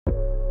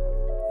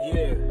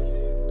Yeah.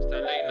 It's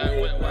that late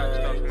night wet wipe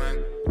stuff,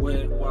 man.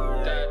 Wet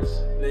wipe. Dads,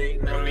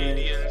 Late night.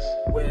 comedians.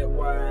 Wet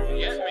wipe.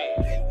 Get me?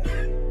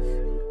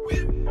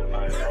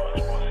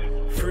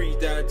 Three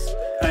dads,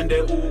 and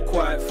they're all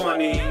quite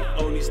funny.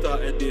 Only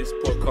started this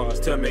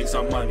podcast to make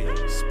some money.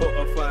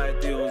 Spotify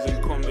deals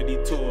and comedy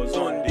tours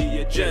on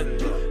the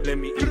agenda. Let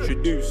me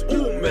introduce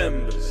all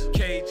members.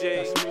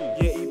 KJ,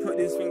 yeah, he put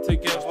this thing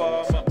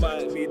together.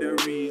 Might be the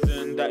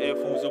reason that it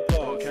falls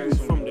apart.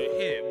 He's from the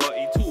hip, but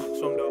he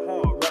talks from the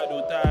heart. Ride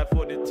or die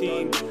for the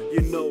team.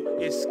 You know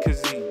it's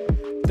Kazim.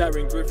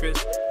 Darren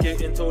Griffiths,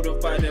 getting told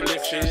off by the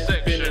missus.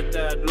 Been a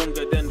dad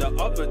longer than the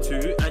other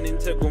two. An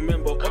integral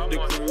member of the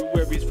crew.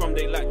 Where he's from,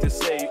 they like to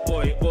say,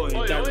 oi, oi.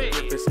 Darren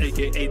Griffiths,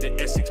 aka the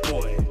Essex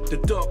boy. The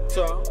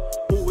doctor,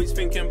 always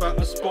thinking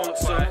about a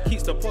sponsor.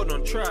 Keeps the pod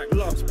on track,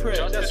 loves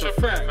prayer, that's a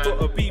fact.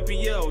 Got a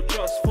BBL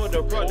just for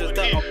the brothers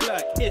that are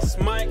black. It's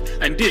Mike,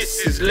 and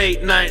this is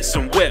Late Nights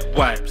and Wet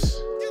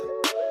Wipes.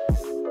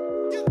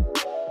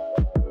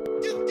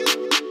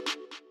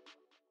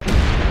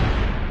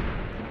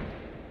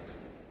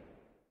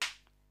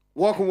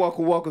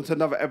 Welcome to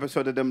another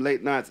episode of them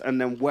Late Nights and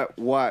them Wet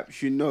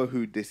Wipes. You know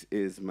who this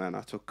is, man.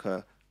 I took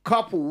a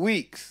couple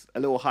weeks, a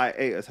little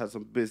hiatus, had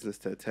some business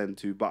to attend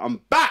to, but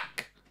I'm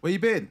back. Where you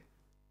been?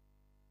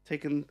 I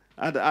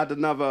had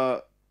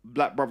another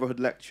Black Brotherhood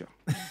lecture.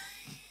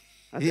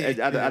 I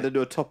had to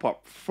do a top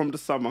up from the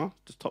summer,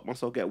 just top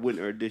myself, get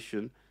winter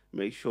edition,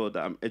 make sure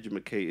that I'm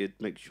educated,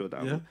 make sure that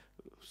I'm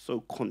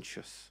so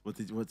conscious. What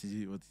did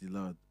you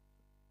learn?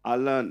 I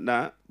learned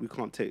that we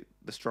can't take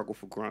the struggle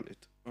for granted.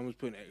 I was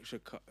putting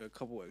a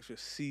couple extra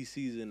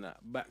CCs in that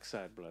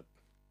backside, blood.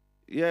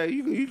 Yeah,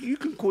 you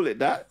can call it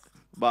that,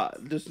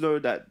 but just know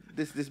that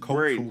this Cultural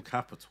brain,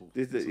 capital.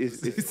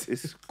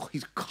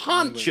 he's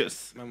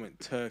conscious. Man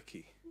went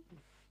turkey.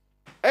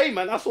 Hey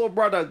man, I saw a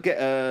brother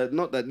get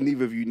not that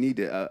neither of you need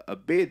it, a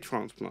beard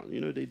transplant.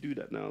 You know they do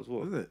that now as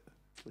well. Is it?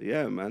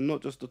 Yeah, man,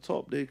 not just the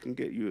top. They can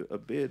get you a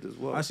beard as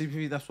well.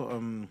 Actually, that's what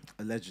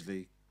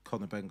allegedly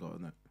Conor Ben got,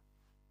 isn't it?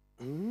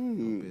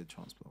 Beard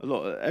transplant.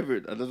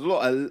 There's a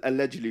lot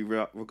allegedly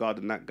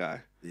regarding that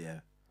guy.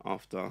 Yeah.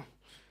 After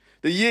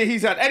the year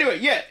he's had.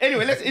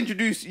 Anyway, let's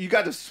introduce. You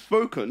guys have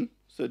spoken,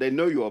 so they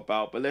know you're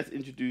about. But let's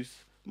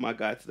introduce my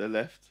guy to the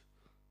left.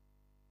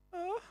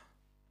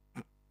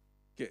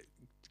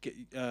 Get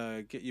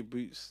your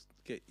boots.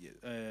 Get your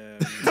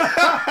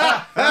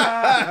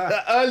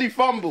Early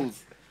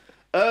fumbles.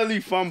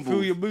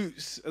 Fill your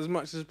boots as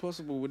much as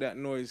possible with that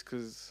noise,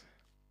 because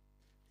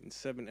in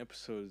 7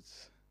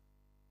 episodes,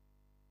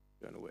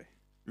 going away.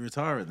 You're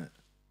retiring it?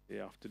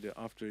 Yeah,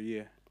 after a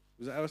year.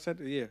 Was that how I said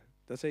a year?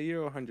 Did I say a year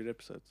or 100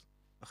 episodes?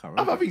 I can't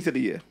I remember. think he said a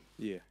year.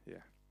 Yeah.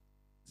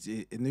 Is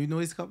it a new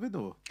noise coming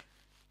or?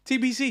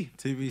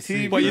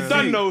 TBC. But you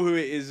don't know who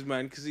it is,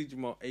 man. Kazim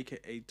Jamal,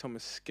 a.k.a.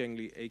 Thomas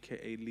Skengley,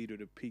 a.k.a. leader of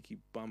the Peaky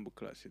Bumble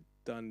Clutch. You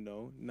don't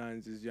know.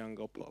 Nines is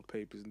younger, Pot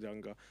Papers is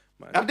younger.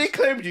 Have they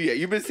claimed you yet?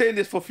 You've been saying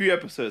this for a few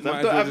episodes.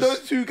 Have those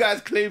two guys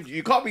claimed you?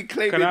 You can't be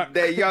claiming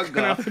they're younger.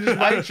 Can I finish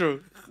my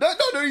intro?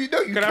 No, you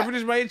don't. Can I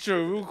finish my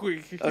intro real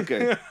quick?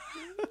 Okay.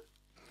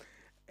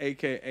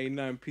 AKA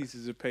 9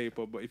 pieces of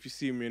paper, but if you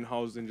see me in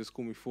Housden, just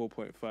call me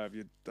 4.5.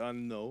 You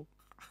don't know.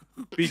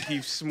 Big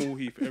Heath, small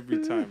Heath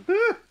every time.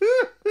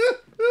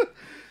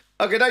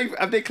 Okay, now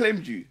have they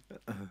claimed you?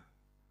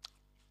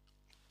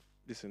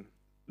 Listen.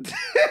 That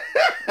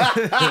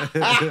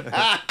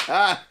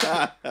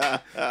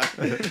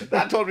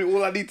told me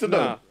all I need to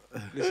know.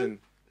 Listen.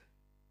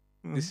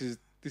 This is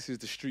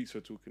the streets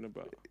we're talking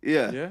about.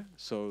 Yeah. Yeah?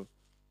 So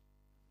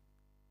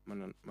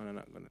man's not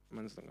gonna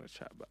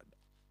chat about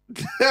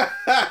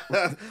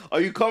that. Are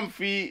you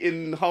comfy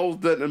in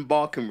Halsden and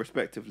Barking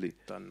respectively?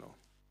 Don't know.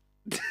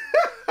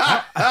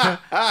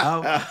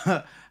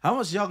 How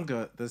much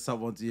younger than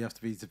someone do you have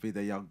to be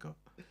they're younger?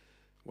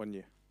 1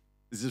 year.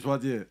 Is this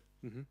 1 year?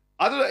 Mm-hmm.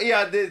 I don't know.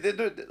 Yeah,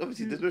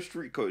 obviously there's no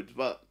street codes,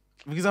 but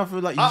Because I feel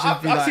like you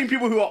should be I've seen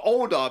people who are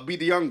older be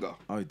the younger.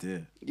 Oh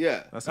dear.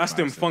 Yeah. That's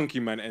them funky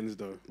man ends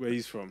though, where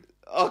he's from.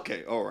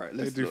 Okay, all right.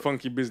 They do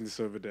funky business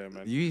over there,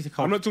 man.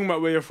 I'm not talking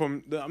about where you're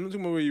from. I'm not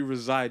talking about where you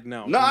reside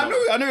now. No, I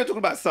know you're talking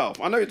about South.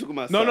 No, I'm not talking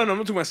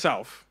about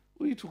South.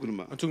 What are you talking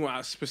about? I'm talking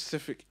about a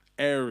specific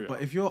area.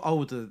 But if you're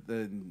older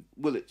than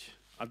Woolwich.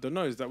 I don't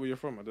know. Is that where you're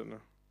from? I don't know.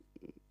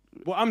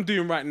 What I'm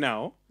doing right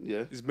now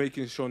is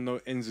making sure no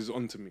ends is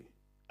onto me.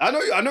 I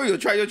know you're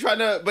trying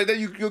to, but then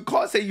you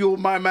can't say you're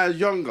my man's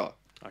younger.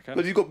 I can.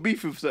 Because you got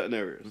beef with certain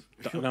areas.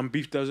 And I'm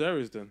beefed those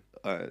areas then.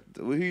 Alright,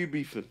 who are you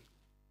beefing?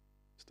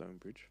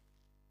 Stonebridge.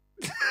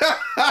 Is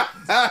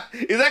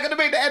that going to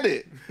make the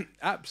edit?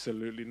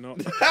 Absolutely not.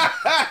 This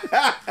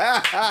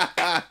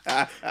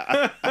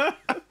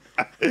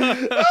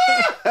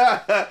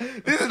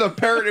is a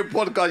parenting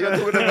podcast. You're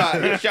talking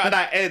about you're shouting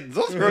out ends.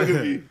 What's wrong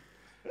with you?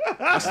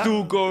 I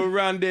still go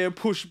around there,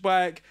 push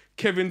bike.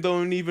 Kevin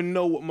don't even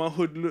know what my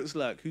hood looks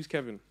like. Who's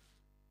Kevin?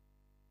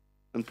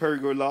 And Perry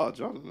go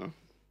large. I don't know.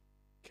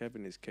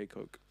 Kevin is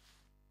K-Coke.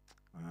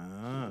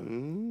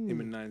 Mm. Him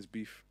and Nine's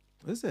beef.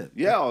 Is it?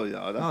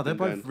 Yeah, They're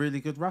both really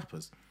good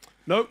rappers.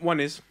 No,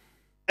 one is.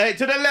 Hey,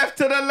 to the left.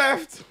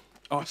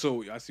 Oh,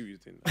 so I see what you're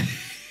doing.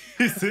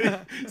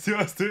 See what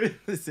I was doing?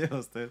 See what I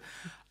was doing?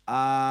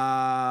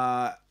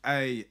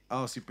 Hey,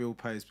 RC Bill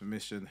pays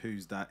permission.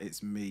 Who's that?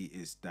 It's me.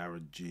 It's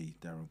Darren G.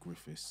 Darren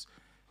Griffiths,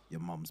 your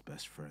mum's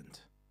best friend.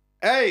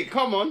 Hey,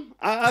 come on.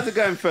 How's it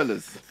going,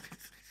 fellas?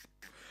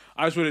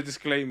 I just want a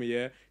disclaimer,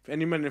 yeah? If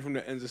any man from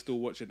the ends are still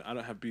watching, I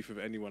don't have beef with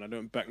anyone. I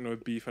don't back no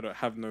beef. I don't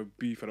have no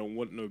beef. I don't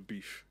want no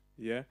beef.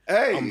 Yeah?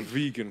 Hey. I'm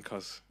vegan,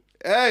 cuz.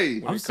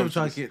 Hey. I'm still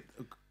trying to get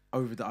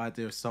over the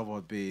idea of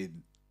someone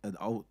being an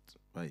old...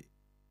 Wait.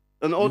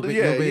 An older,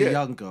 You're being yeah.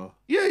 younger.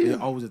 Yeah, yeah.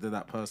 You're older than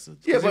that person.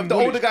 Yeah, but if the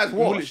older guys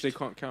watch. Woolwich, they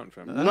can't count,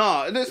 fam.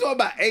 Nah, and it's not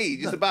about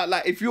age. It's about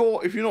like if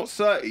you're not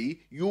 30,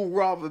 you'll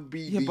rather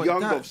be the but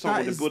younger that- of someone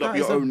that to is- build up that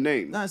your is own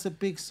name. That's a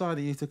big sign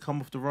you need to come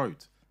off the road.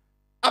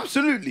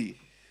 Absolutely.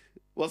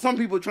 Well, some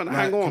people are trying to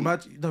hang on.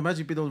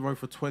 Imagine being on the road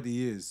for 20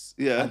 years.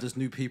 Yeah. And just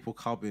new people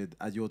come in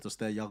and you're just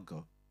there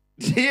younger.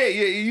 Yeah,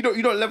 you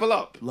don't level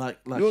up. Like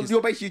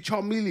You're basically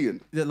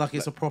Charmeleon. yeah, like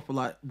it's a proper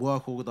like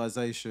work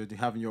organisation. You're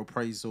having your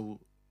appraisal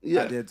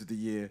Yeah. at the end of the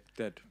year.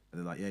 Dead. And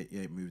they're like, yeah,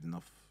 you ain't moved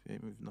enough. You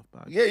ain't moved enough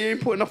back. Yeah, you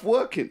ain't put enough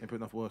work in. Ain't put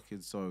enough work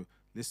in. So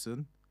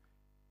listen,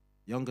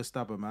 younger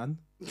stabber man.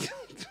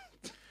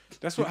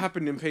 That's what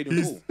happened in Paid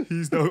in Full.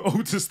 He's no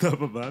older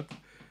stabber man.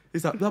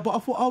 He's like, no, but I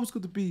thought I was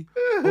going to be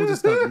older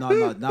stabber.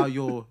 No, now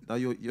you're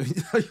younger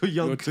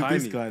You're than tiny.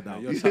 this guy now.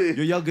 You're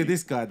You're younger than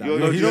this guy now.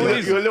 You're- You know what it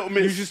is? You're a little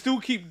miss. You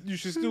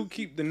should still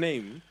keep the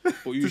name,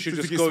 but you should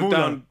to just get go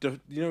smaller. down.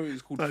 You know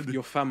it's called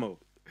your famo.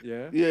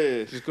 Yeah.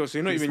 Yeah. Just go. So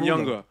you're not Get even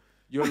smaller. younger.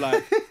 You're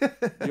like.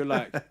 So you're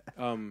like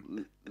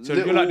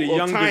the Little or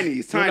youngest. tiny,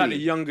 You're like tiny.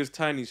 the youngest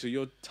tiny. So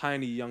you're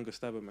tiny younger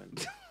stabber man.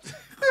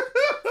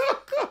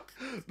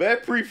 Bare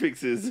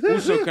prefixes.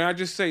 Also, can I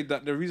just say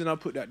that the reason I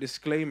put that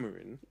disclaimer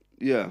in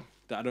Yeah.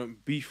 that I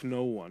don't beef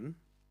no one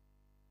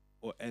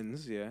or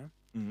ends, yeah,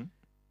 Mhm.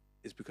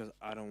 is because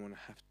I don't want to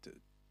have to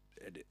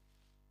edit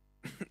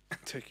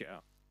take it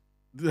out.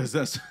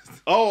 That's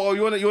Oh,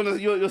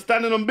 you're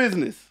standing on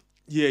business.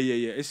 Yeah.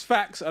 It's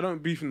facts. I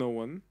don't beef no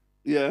one,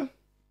 Yeah.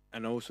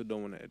 and I also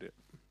don't want to edit.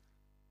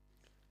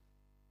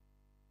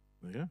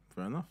 yeah,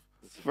 fair enough.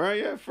 Fair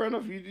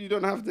enough. You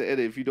don't have to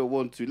edit if you don't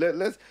want to.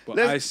 Let's. But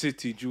let's I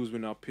City, Jules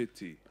without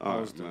pity. All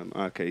How's right, that?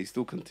 man. Okay,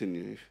 still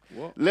continue.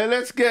 What?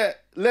 Let's get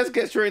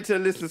straight into the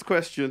listener's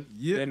question.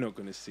 Yeah. They're not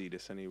gonna see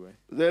this anyway.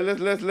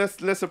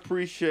 Let's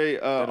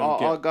appreciate our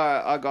don't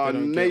guy They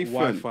don't get Nathan.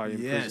 Wi-Fi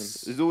in Yes.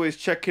 prison. He's always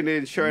checking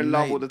in, sharing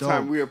love all the Nate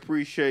time. Dog. We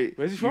appreciate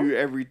Where's he from? you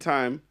every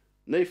time.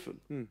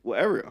 Nathan, what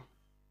area?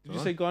 Did you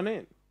say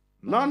Ghanaian?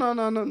 No. No,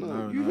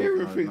 You no,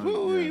 hearing no, things? no,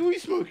 what are yeah. you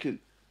smoking?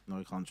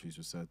 No countries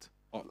were said.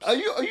 Ops. Are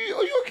you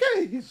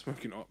okay?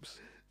 Smoking ops.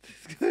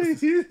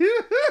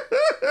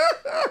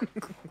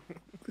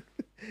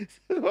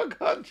 What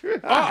country?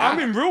 I'm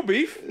in real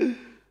beef.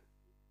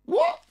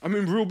 What? I'm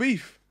in real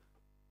beef.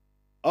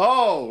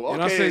 Oh, okay.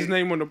 And I say his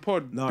name on the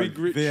pod. No, Big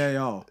Rich.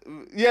 VAR.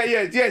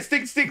 Yeah.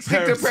 Stick to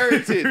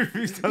parenting.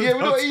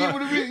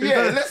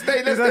 Let's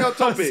stay on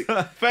topic.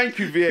 Thank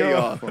you,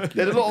 VAR.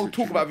 There's a lot of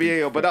talk about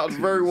VAR, but that was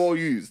very well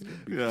used.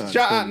 Yeah,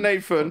 Shout out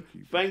Nathan.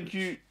 Thank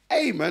you.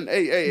 Hey man,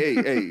 hey.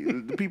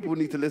 The people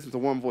need to listen to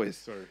one voice.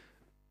 Sorry.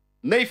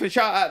 Nathan,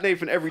 shout out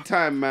Nathan every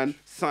time, man.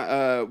 He's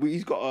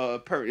got a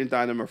parenting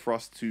dilemma for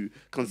us to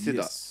consider.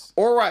 Yes.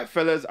 All right,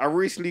 fellas, I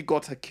recently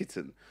got a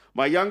kitten.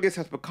 My youngest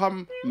has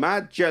become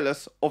mad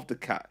jealous of the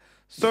cat.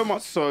 So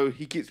much so,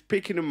 he keeps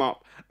picking him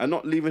up and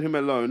not leaving him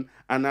alone,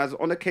 and has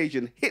on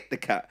occasion hit the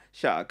cat.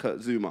 Shout out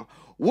Kurt Zuma.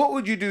 What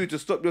would you do to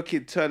stop your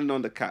kid turning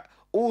on the cat?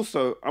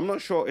 Also, I'm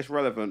not sure it's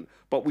relevant,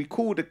 but we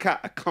call the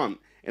cat a cunt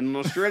in an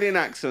Australian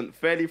accent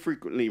fairly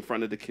frequently in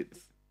front of the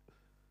kids.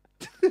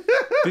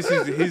 This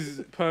is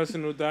his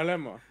personal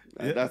dilemma.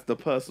 That's the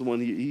personal one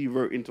he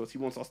wrote into us. He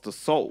wants us to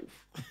solve.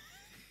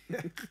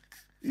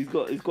 He's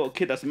got a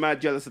kid that's mad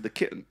jealous of the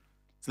kitten.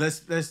 So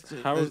let's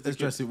How is the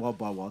address it one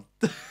by one.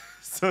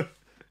 So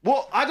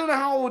Well, I don't know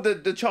how old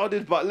the child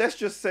is, but let's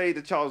just say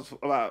the child's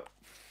about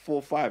 4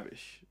 or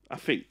 5-ish, I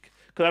think.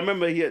 Because I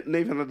remember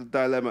Nathan had a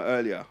dilemma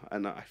earlier,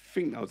 and I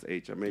think that was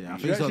age. Maybe. Yeah, I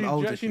Do think you he's an actually, do you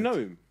older actually kid. know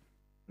him?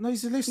 no,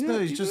 he's a listener. Yeah,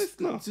 he's he's a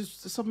just listener.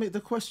 just submit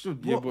the question.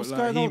 Yeah, What's but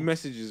going he on?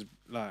 messages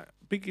like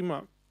pick him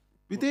up.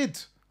 We did.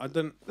 I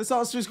don't. Let's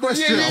answer his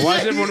question. yeah. Why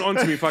is everyone on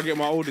to me if I get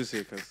my oldest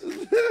here? Cause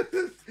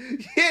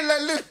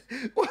Yeah,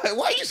 why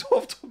are you so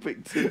off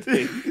topic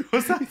today?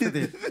 What's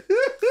happening?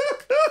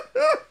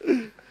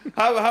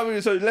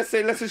 So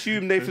let's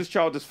assume Nathan's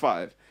child is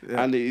 5,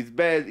 and he's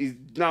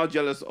now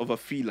jealous of a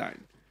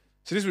feline.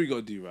 so this is what you got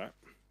to do, right?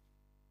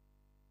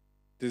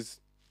 There's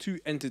 2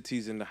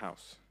 entities in the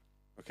house.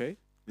 Okay.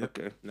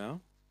 Okay.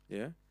 Now,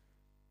 yeah.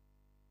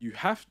 You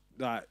have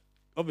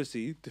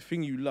obviously the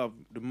thing you love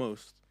the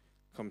most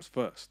comes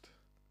first,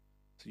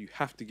 so you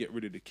have to get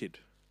rid of the kid.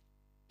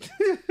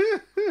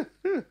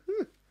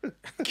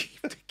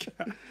 Keep the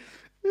cat.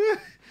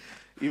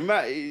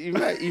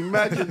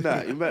 Imagine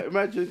that.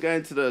 Imagine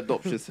going to the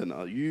adoption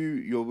center.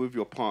 You're with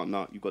your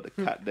partner. You got the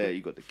cat there.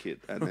 You got the kid,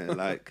 and then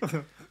like,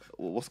 well,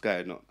 what's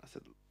going on? I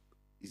said,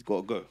 he's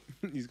got to go.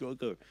 He's got to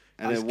go.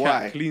 And This then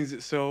cat why? cleans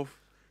itself,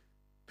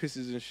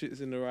 pisses and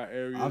shits in the right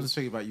areas. I'm just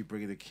thinking about you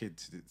bringing a kid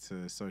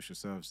to social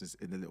services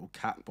in a little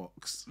cat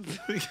box.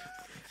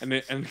 and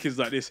the kid's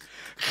like this.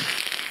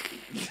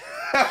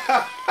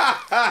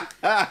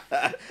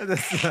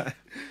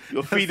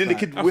 You're feeding the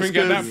kid I whiskers.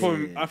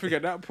 think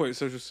at that point,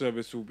 social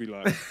service will be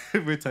like,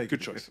 We're taking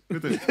good choice.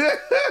 But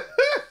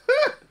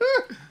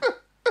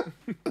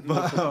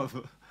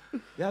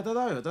yeah, I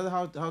don't know.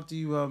 How do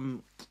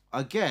you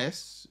I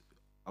guess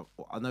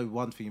I know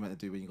one thing you meant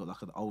to do when you got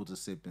like an older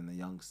sibling, a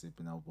younger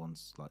sibling, old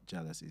one's like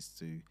jealous, is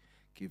to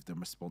give them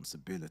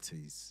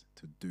responsibilities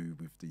to do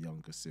with the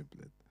younger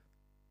sibling.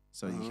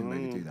 So you can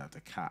maybe do that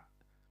with the cat.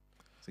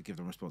 So give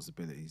them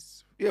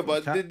responsibilities. Yeah,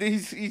 but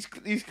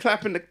he's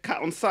clapping the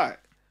cat on sight.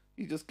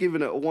 He's just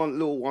giving it a one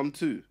little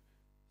 1-2.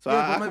 So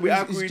how can we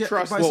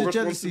trust but it's a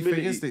jealousy thing,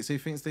 responsibility? isn't it? So he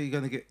thinks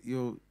that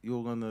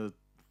you're gonna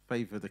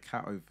favour the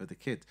cat over the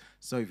kid.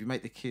 So if you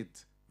make the kid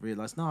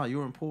realise, nah,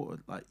 you're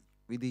important. Like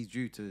we need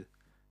you to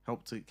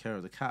help take care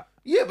of the cat.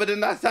 Yeah, but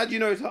then that's how do you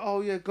know? It's like,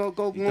 oh yeah, go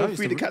don't.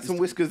 feed the cat some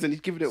whiskers, and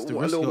he's giving it a the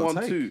risk little you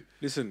gotta 1-2.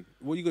 listen,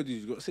 what you got to do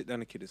is you got to sit down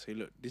the kid and say,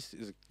 look, this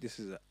is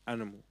an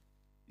animal.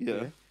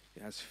 Yeah.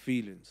 It has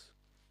feelings.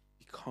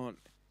 You can't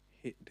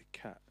hit the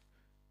cat,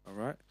 all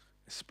right?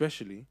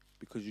 Especially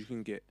because you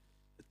can get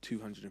a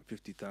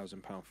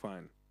 £250,000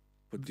 fine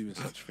for doing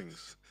such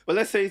things. But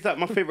let's say that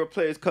my favourite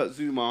player is Kurt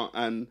Zuma,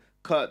 and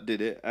Kurt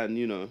did it, and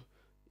you know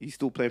he's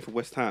still playing for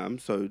West Ham,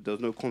 so there's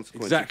no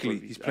consequences. Exactly,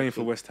 for he's playing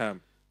for West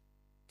Ham.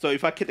 So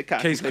if I kick the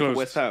cat, Case I can play for closed.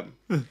 West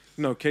Ham.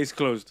 No, case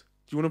closed.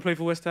 Do you want to play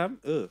for West Ham?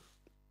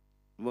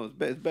 Well,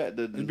 it's better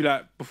than. It'd be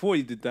like, before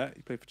you did that,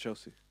 you played for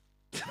Chelsea.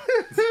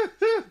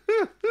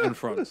 And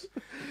France.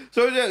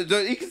 So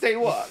he can say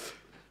what?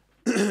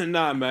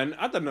 Nah, man.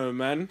 I don't know,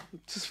 man.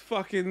 Just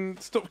fucking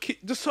stop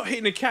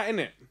hitting the cat,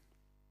 innit?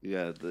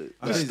 Yeah,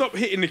 Just stop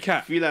hitting the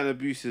cat. feline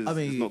abuse is I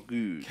mean, not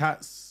good.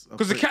 Cats.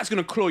 Because the cat's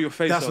going to claw your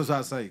face That's off. what I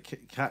was about to say.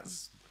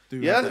 Cats do.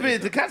 Yeah, have that's the that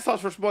bit. The cat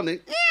starts responding.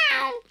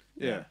 Meow.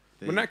 Yeah. There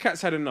When you that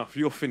cat's had enough,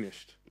 you're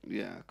finished.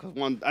 Yeah, because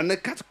and the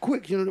cat's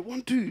quick. You know, the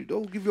 1-2.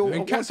 They'll give you a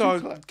And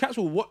 1-2 cats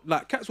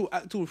will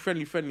act all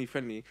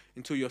friendly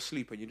until you're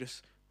asleep, and you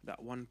just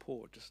that one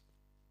paw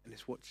and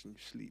it's watching you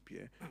sleep,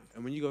 yeah.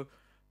 And when you go,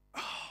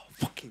 oh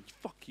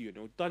fuck you, and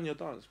it'll done your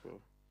dance, bro.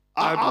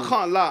 I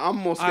can't lie. I'm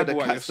more scared of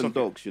eyeball at cats your than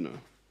socket. dogs. You know.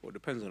 Well, it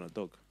depends on a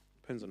dog.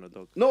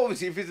 No,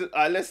 obviously, if it's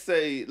let's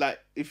say like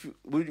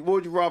what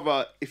would you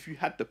rather if you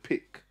had to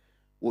pick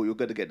what you're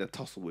gonna get in a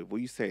tussle with? What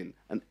are you saying?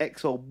 An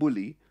XL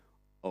bully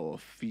or a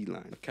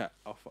feline? A cat.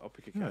 I'll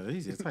pick a Yeah, cat.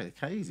 easy. Take a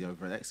cat easy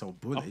over an XL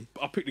bully.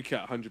 I'll pick the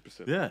cat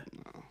 100%. Yeah,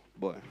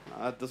 Boy,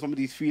 there's some of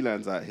these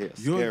felines out here.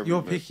 Scary,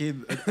 you're man.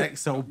 picking an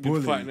XL You're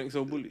bully fighting an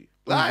XL bully.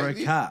 over a Like,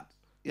 cat.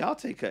 Yeah, I'll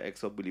take an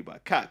XL bully by a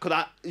cat.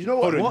 Cause you know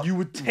what? Hold on, you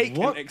would take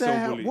what an the XL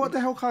hell, bully? What the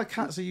hell kind of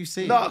cats are you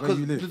seeing No, where because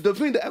you live? the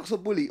thing, the XL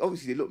bully,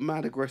 obviously they look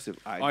mad aggressive.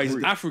 Oh,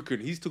 he's African.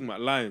 He's talking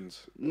about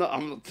lions. No,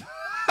 I'm not.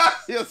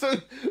 Yeah, so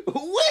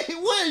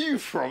where are you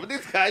from?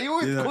 This guy, you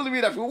always Yeah. calling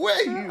me that. Where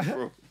are you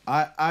from?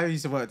 I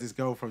used to work with this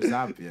girl from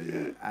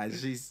Zambia, yeah, and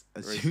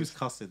she was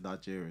cussing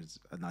Nigeria,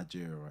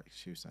 right?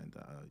 She was saying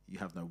that you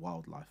have no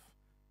wildlife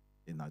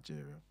in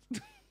Nigeria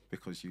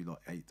because you lot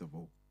ate them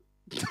all.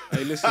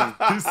 Hey, listen.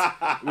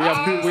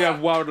 we have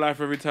wildlife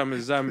every time a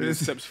Zambian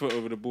steps foot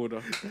over the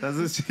border. That's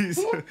what she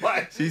said.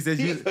 What? She said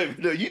you.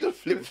 No, you don't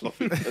flip flop.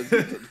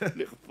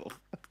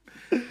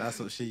 That's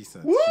what she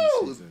said. Woo!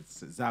 She said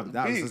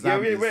that was the Yeah,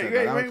 Zambian wait, said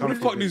that. That wait, would What come the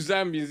from fuck do me.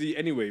 Zambians eat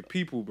anyway?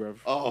 People, bruv.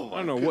 Oh, I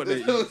don't know what they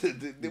eat.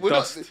 We're not,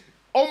 Dust.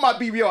 on my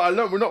BBL, I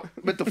learned we're not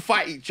meant to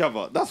fight each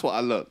other. That's what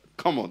I learned.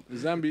 Come on.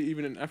 Zambia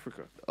even in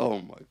Africa. Oh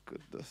my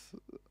goodness.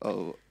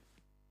 Oh.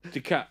 The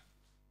cat.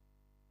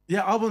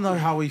 Yeah, I want to know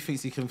how he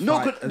thinks he can No,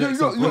 fight. no, an no,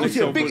 XL you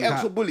obviously a XL big bully.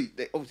 XL bully.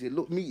 They obviously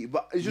look meaty,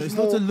 but it's just It's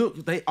more. not to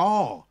look. They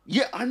are.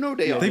 Yeah, I know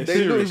they are. They've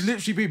They look.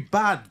 literally been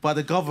banned by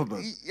the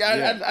government.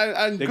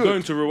 Yeah, and They're good.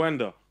 going to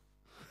Rwanda.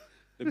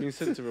 They've been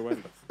sent to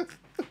Rwanda.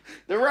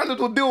 The Rwandans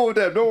will deal with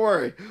them. Don't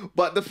worry.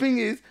 But the thing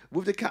is,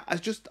 with the cat,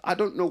 I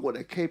don't know what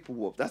they're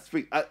capable of. That's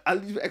the thing. I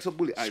leave the XL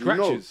bully.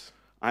 Scratches.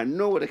 I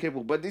know what they're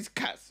capable of. But these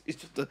cats, it's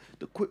just the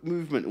quick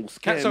movement will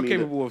scare Cats are me.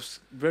 capable of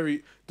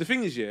very. The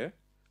thing is, yeah,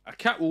 a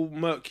cat will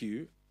murk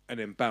you and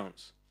then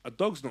bounce. A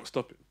dog's not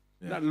stopping.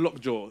 That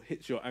lockjaw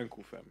hits your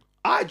ankle, fam.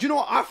 Do you know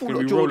what? I thought Gonna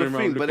be lockjaw was a rolling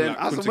around thing, but looking then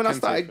like Kunta when I Kinte,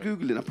 started fam.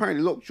 Googling,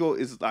 apparently lockjaw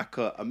is like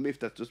a myth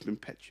that's just been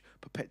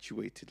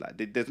perpetuated.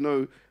 Like there's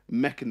no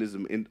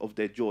mechanism of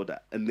their jaw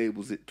that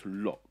enables it to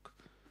lock.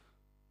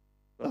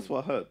 That's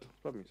what I heard.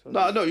 Spud me.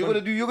 No, you're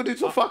gonna do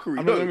some fuckery.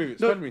 I'm No, not gonna move it.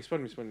 no.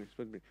 Spud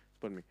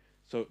me.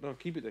 So no,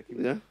 keep it there. Keep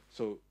it Yeah. there.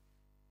 So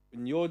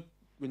when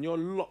you're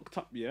locked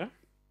up, yeah,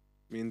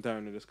 me and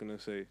Darren are just gonna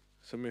say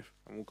it's a myth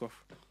and walk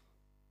off.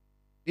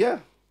 Yeah.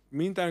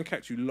 Me and Darren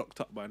catch you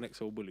locked up by an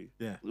XL bully.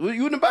 Yeah. Well,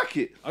 you wouldn't back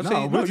it. I'll No,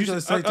 say what no. you gonna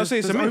say? I'll say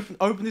it's a Just myth.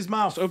 open his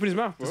mouth. Just open his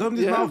mouth, bro. Just open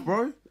his Yeah. mouth,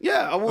 bro.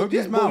 Yeah, I will. Open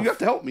Yeah, his well, mouth. you have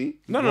to help me.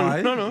 No.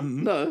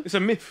 No. It's a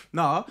myth.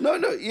 Nah. Yeah,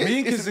 Me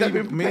and it's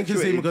never Kazim been are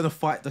perpetuated. going to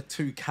fight the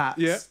two cats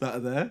Yeah. that are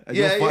there. And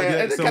Yeah, you'll fight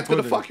and the XL cat's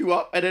gonna bully. fuck you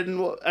up, and then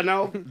what? And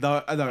now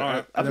No,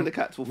 Alright. I think the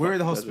cats will We're fuck in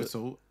the you, that's it.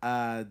 hospital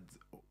and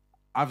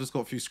I've just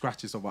got a few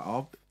scratches on my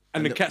arm.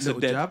 And the cats are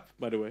little dead, jab.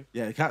 by the way.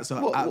 Yeah, the cats are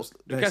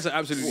The cats are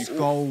absolutely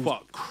skull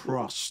fucked.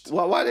 crushed.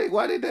 Why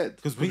they dead?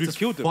 Because we we just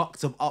killed them.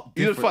 fucked them up.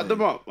 You just fucked them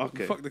differently. up.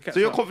 Okay. Fuck the cats so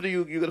you're up.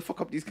 confident you're gonna fuck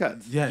up these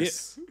cats?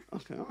 Yes.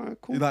 Okay. All right.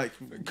 Cool. Like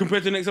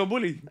Compared to an XL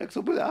bully.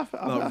 Exo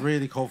bullet.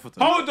 really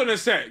confident. Hold on a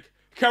sec.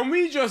 Can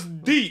we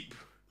just deep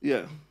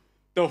Yeah.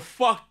 the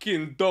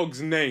fucking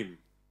dog's name?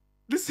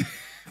 This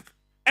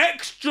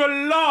Extra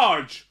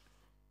large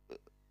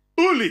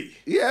bully.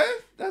 Yeah.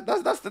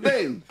 That's the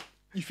name.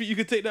 You think you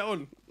could take that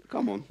on?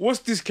 Come on. What's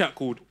this cat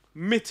called?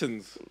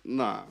 Mittens.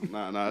 Nah.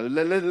 I'm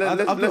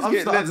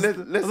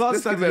Let's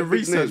understanding the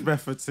research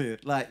methods here.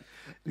 Like,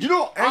 You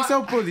know,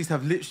 XL bullies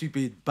have literally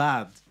been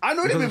bad. I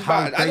know they've because been of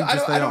how bad. I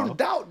dangerous they don't are.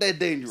 doubt they're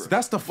dangerous.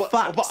 That's the facts.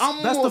 But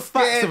I'm That's more the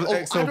facts scared of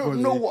an XL I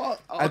don't know bully.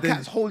 what a And then-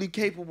 cat's wholly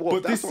capable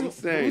of. That's what I'm What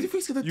do saying. you think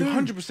he's gonna You do?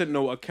 100%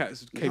 know what a cat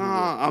is capable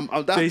of.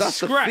 Nah, They that's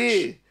scratch.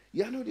 the fear.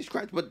 Yeah, I know they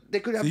scratch, but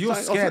they could have. So you're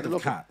something else scared that of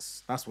look-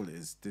 cats. That's what it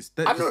is. This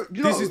I know,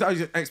 you this know- is the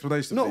only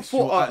explanation. No, of this.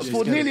 for You're actually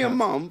scared of nearly a cats.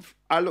 month,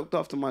 I looked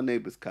after my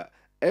neighbor's cat.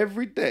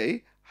 Every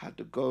day, I had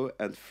to go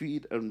and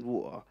feed and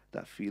water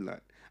that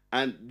feline.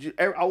 And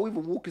I'll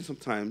even walk in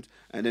sometimes,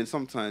 and then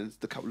sometimes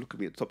the cat would look at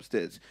me at the top of the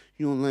stairs.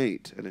 You're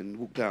late, and then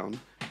walk down,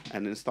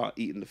 and then start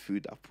eating the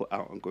food that I put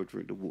out and go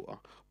drink the water.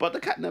 But the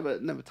cat never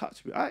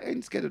touched me. I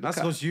ain't scared of the That's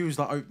cat. because you was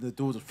like opening the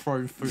doors and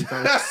throwing food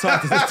down the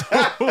side of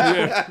the door.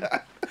 Yeah.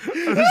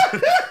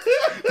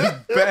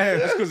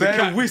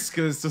 Bare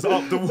whiskers just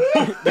up the wall.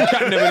 The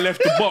cat never left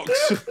the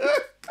box.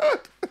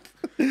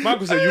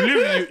 Michael said,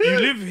 you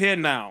live here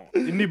now.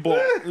 In the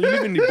box. You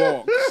live in the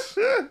box.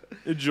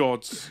 It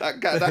jots. That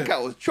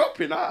cat was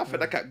chopping. I felt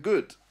that cat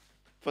good.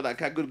 For that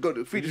cat good. Go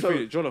to feed Did it. you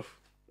feed it jollof?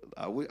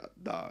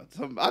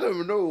 I don't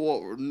even know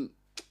what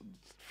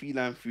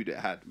feline food it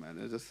had, man.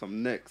 There's just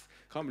some necks.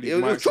 Can't It believe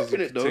was Mike says chopping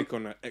he it, could though. take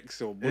on an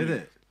XL bully. Is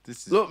it?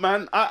 This is Look,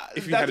 man.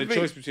 If you had a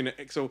choice between an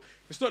XL,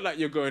 it's not like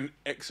you're going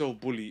XL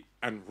bully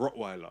and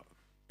Rottweiler,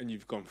 and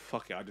you've gone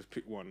fuck it. I just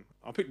pick one.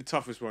 I'll pick the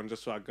toughest one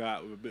just so I go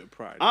out with a bit of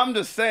pride. I'm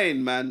just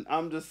saying, man.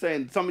 I'm just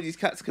saying. Some of these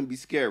cats can be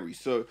scary,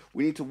 so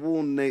we need to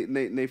warn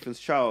Nathan's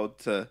child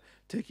to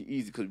take it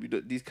easy because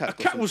these cats.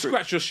 A cat will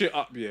scratch your shit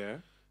up, yeah,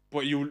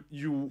 but you'll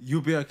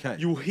you'll be okay.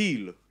 you'll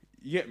heal.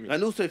 You get me?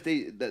 And also, if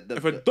they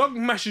If a dog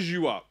mashes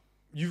you up,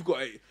 you've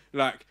got a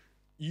like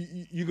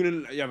you're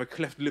gonna have a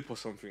cleft lip or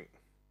something.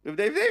 if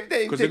they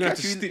they're gonna have to catch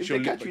stitch you, your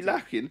if they lip catch you again.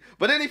 lacking.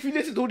 But then if you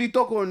listen to all these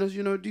dog owners,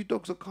 you know these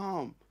dogs are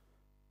calm.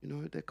 You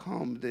know they're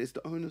calm. It's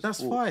the owner's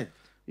That's fault. fine.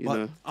 You But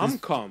know. I'm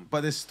calm.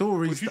 But there's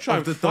stories If you try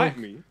of and the fight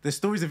dog. me- There's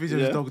stories of videos of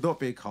Yeah. the dog not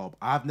being calm.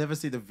 I've never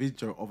seen a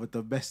video of a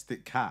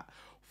domestic cat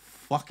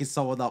fucking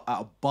someone up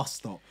at a bus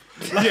stop.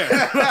 Yeah.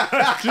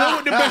 Do you know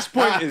what the best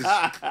point is?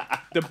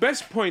 The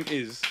best point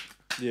is,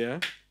 yeah.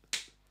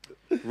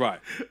 Right.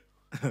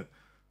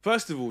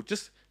 First of all,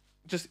 just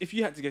if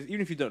you had to guess,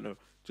 even if you don't know,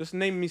 just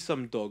name me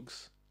some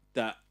dogs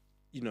that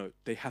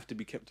they have to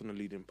be kept on a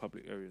lead in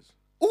public areas.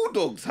 All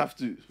dogs have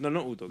to. No,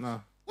 not all dogs.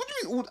 No. What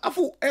do you mean? I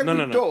thought every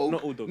No, dog.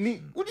 not all dogs.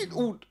 What do you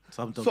all?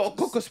 Some dogs. So a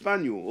cocker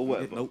spaniel or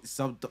whatever. No,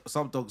 some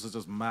dogs are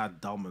just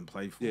mad, dumb, and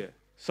playful. Yeah.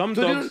 Some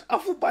So they dogs. don't-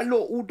 I thought by law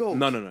all dogs.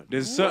 No.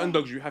 There's certain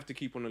dogs you have to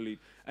keep on a lead,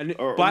 and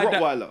Or by that,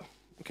 Rottweiler.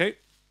 okay.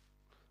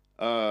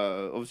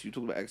 Obviously you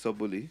talk about XL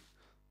bully.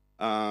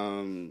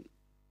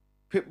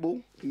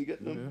 Pitbull, can you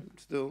get them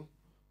still?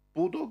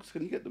 Bulldogs,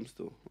 can you get them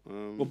still?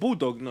 Well,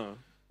 bulldog, no.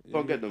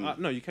 Can't get them.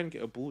 No, you can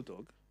get a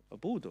bulldog. A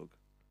bulldog.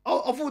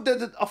 I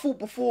thought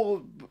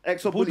before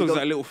XL bully. Bulldog's those-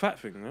 like a little fat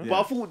thing, no? But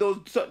I thought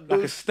those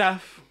Like a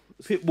staff,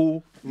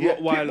 pitbull,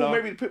 Rottweiler. Pitbull,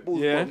 maybe the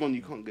pitbull's yeah. one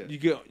you can't get.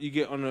 You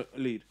get on a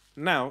lead.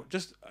 Now,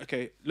 just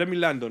okay. Let me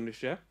land on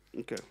this, yeah.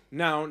 Okay.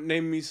 Now,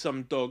 name me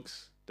some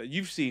dogs that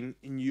you've seen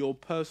in your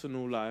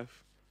personal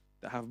life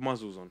that have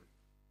muzzles on.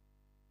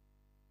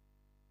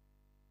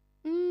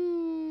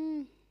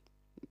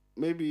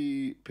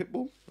 Maybe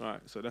Pitbull.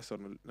 Right. So that's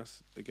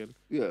again.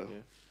 Yeah.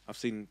 I've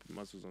seen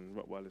muzzles on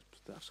Rottweilers,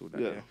 stuff, all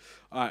that. Yeah. Yeah.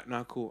 All right.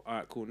 Now, cool. All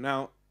right, cool.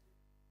 Now,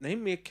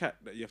 name me a cat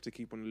that you have to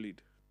keep on the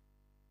lead.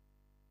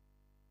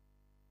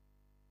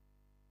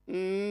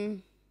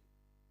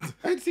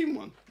 I ain't seen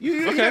one.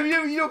 You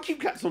don't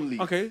keep cats on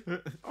lead. Okay.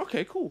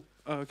 Okay. Cool.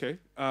 Okay.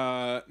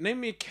 Name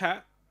me a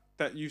cat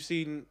that you've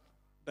seen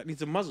that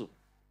needs a muzzle.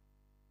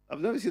 I've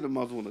never seen a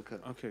muzzle on a cat.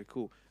 Okay.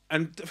 Cool.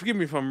 And forgive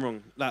me if I'm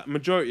wrong. Like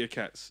majority of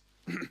cats,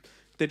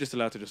 they're just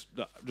allowed to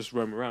just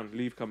roam around,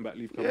 leave, come back,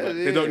 leave, come back.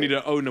 They don't need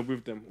an owner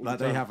with them. All Like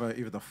the they time. have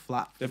even a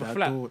flap. They have a their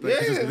flap. door. Yeah,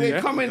 can just they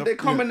leave. come in. They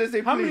come in as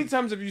they How many please.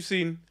 times have you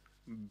seen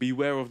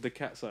 "Beware of the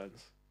cat"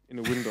 signs in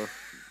the window,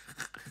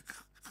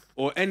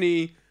 or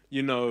any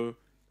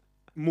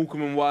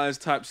Morecambe and Wise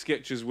type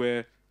sketches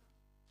where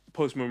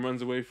postman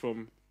runs away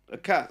from? A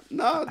cat?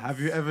 No.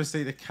 Have you ever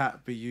seen a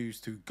cat be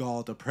used to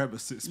guard a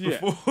premises Yeah.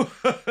 before?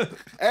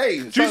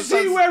 Hey. Do you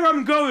see where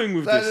I'm going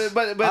with this?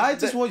 But I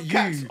just want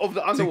cats you of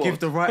the to underworld. give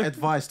the right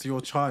advice to your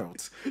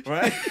child,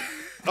 right?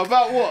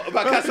 About what?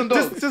 About cats and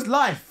dogs? Just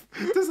life.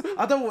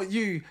 I don't want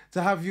you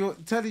to have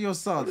telling your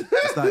son.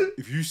 It's like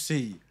if you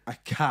see a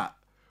cat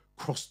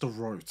cross the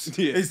road,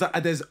 Yeah. it's like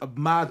and there's a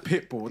mad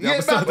pit bull on the Yeah,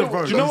 other side of the mad road.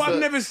 bull. Do you know That's what I've a-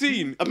 never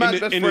seen a man's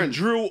best in a friend.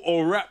 drill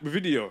or rap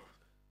video?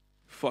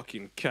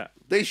 fucking cat.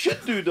 They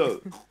should do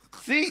though.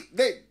 See,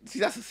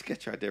 that's a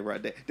sketch idea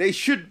right there. They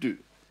should do.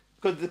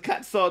 Because the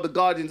cats are the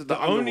guardians of the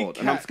only underworld,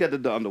 and I'm cat- scared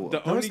of the underworld.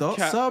 the No, it's only not.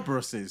 cat-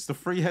 Cerberus is the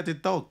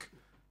three-headed dog.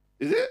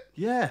 Is it?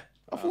 Yeah.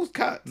 I thought it was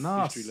cats.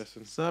 Nah, history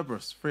lesson.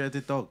 Cerberus,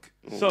 three-headed dog.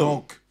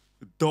 So-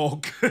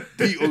 Dog.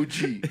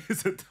 D-O-G.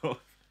 It's a dog.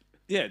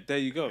 Yeah, there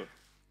you go.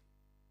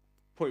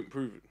 Point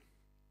proven.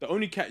 The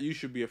only cat you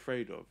should be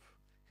afraid of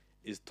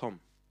is Tom.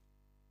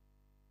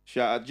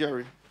 Shout out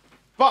Jerry.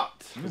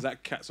 But Because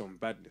that cat's on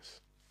badness.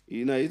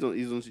 you know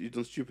he's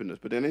on stupidness.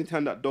 But then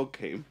anytime that dog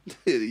came,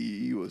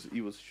 he was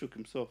shook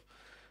himself.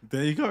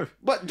 There you go.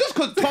 But just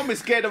because Tom is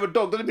scared of a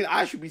dog doesn't mean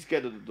I should be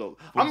scared of the dog.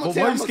 I'm not but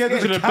saying why I'm you not scared of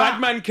So scared. the cat?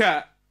 bad man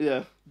cat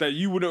Yeah. that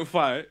you wouldn't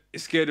fight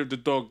is scared of the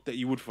dog that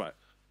you would fight.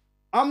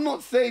 I'm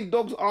not saying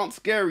dogs aren't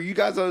scary. You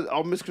guys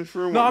are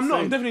misconstruing. No, what I'm not. I'm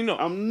saying. definitely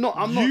not. I'm not.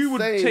 I'm not You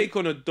would saying, take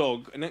on a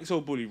dog, an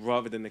XO bully,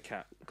 rather than the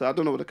cat. Because I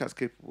don't know what the cat's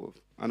capable of.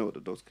 I know what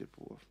the dog's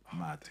capable of.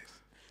 Mad. Do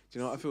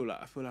you know what I feel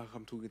like? I feel like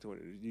I'm talking to one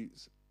of the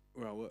youths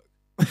where I work.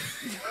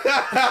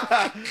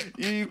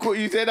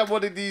 you say that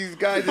one of these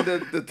guys in the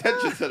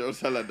detention center or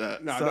something like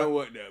that. Nah, So- I don't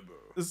work there,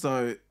 bro.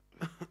 So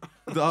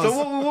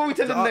what we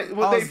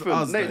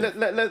telling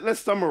Nathan? Let's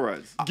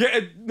summarize.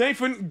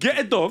 Nathan, get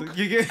a dog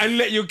You get- and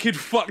let your kid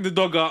fuck the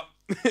dog up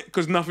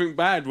because nothing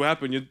bad will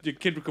happen. Your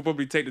kid could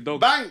probably take the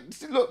dog. Bang!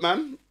 See, look,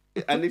 man.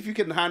 And if you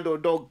can handle a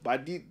dog by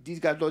these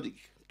guys' logic,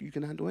 you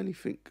can handle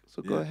anything.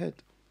 So go Yeah. ahead.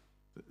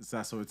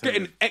 That's what we're Get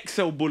telling an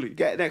XL bully.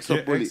 Get an XL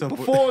Get bully. XL bully.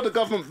 Before the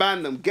government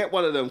ban them, get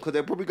one of them because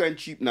they're probably going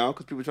cheap now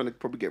because people are trying to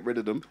probably get rid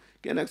of them.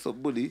 Get an XL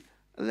bully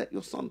and let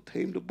your son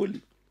tame the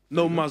bully.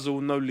 No muzzle,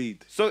 no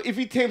lead. So if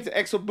he tames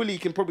the XL bully, he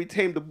can probably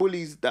tame the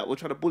bullies that were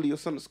trying to bully your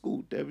son at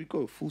school. There we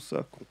go, full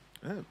circle.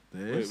 Yeah,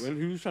 there Wait, is.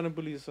 who's trying to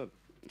bully your son?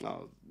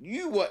 Now,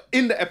 you were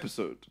in the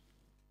episode.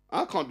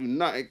 I can't do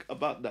nothing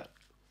about that.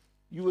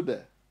 You were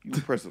there. You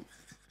were present.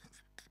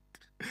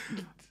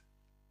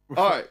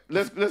 All right,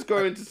 let's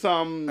go into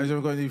some. Have you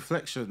got any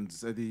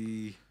reflections,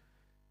 any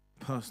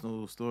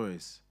personal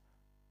stories?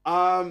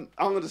 I'm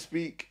gonna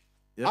speak.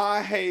 Yeah.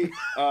 I hate.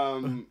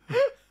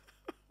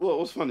 What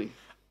was funny?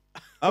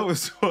 I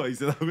was what he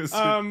said. I was.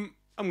 I'm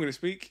gonna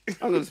speak.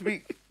 I'm gonna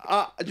speak. Do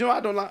you know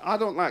what I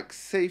don't like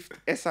safe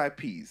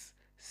SIPs,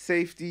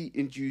 safety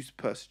induced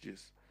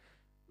purchases.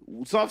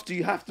 Stuff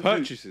you have to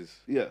Purchases.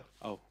 do. Yeah,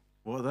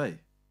 What are they?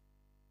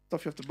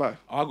 stuff you have to buy.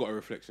 I got a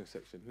reflection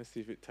section. Let's see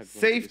if it tags. onto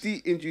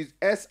Safety induced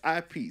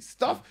SIP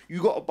stuff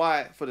you got to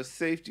buy for the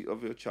safety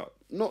of your child.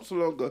 Not so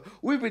long ago,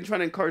 we've been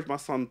trying to encourage my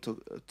son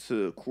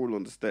to crawl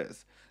on the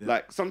stairs.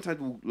 Like sometimes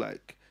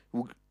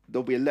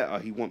there'll be a letter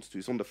he wants to.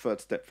 It's on the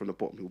third step from the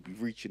bottom. He'll be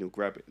reaching, he'll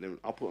grab it, and then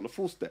I'll put it on the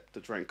full step to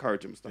try and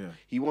encourage him and stuff. Yeah.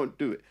 He won't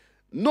do it.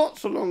 Not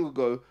so long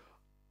ago,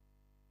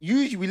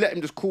 usually we let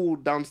him just crawl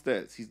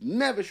downstairs. He's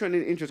never shown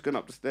any interest going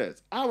up the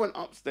stairs. I went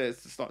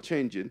upstairs to start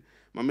changing.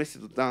 My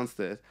missus was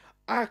downstairs.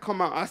 I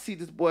come out, I see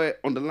this boy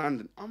on the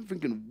landing. I'm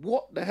thinking,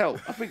 what the hell?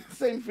 I think the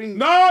same thing.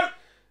 No!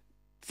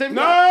 Same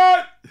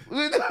No!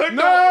 no!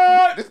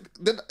 No! Am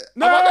I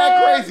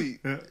that crazy?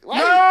 Why?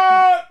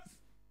 No!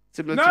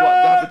 Similar No! to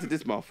what happened to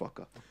this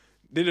motherfucker.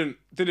 Didn't.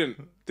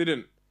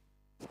 Fucking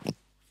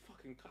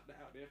cut that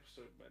out of the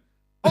episode, man.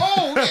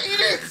 Oh, you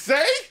didn't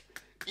say?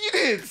 You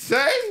didn't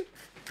say?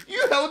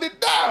 You held it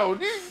down.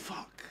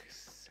 Fuck.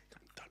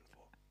 I'm done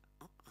for.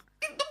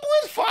 The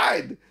boy's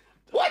fine.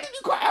 Why did you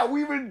cut out?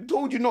 We even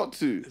told you not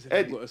to.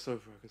 I've got a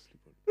sofa I can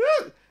sleep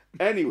on.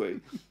 Anyway.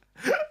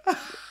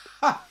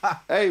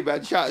 Hey,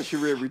 man, shout out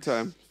Sheree every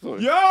time.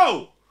 Sorry.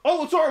 Yo!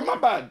 Oh, sorry, my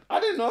bad. I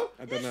didn't know.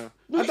 I don't know.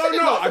 You I said don't it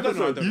know. last I don't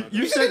know. I episode. don't know.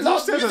 You said it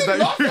last- you said it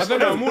last I don't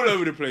know. I'm all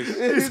over the place.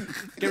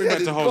 Get me back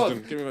to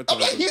Holston. Get me back to I'm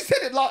like, Holston. you said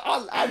it like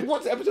I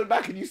watched the episode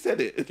back and you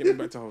said it. Get me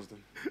back to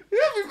Holston. Get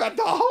me back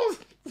to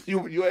Holston.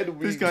 Your head will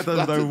be This guy doesn't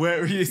know splattered.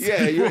 where he is.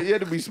 Yeah, your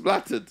head will be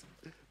splattered.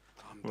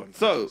 I'm done.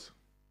 So,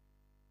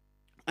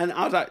 and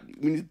I was like,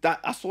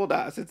 I saw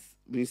that. I said,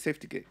 we need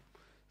safety gate.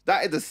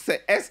 That is a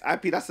SIP.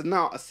 That's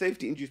now a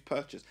safety induced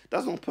purchase.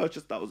 That's not a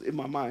purchase that was in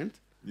my mind.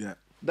 Yeah.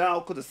 Now,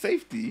 because the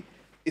safety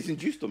is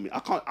induced on me,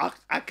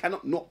 I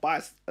cannot not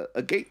buy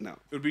a gate now.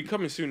 It'll be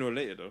coming sooner or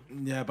later, though.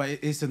 Yeah, but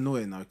it's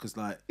annoying though, because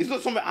like, It's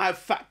not something I've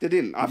factored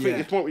in. I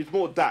think Yeah. it's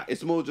more that.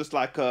 It's more just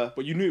like a.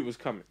 But you knew it was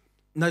coming.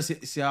 no, see,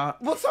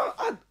 Well, so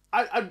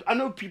I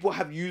know people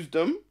have used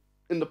them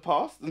in the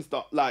past and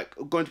stuff, like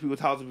going to people's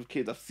houses with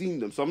kids. I've seen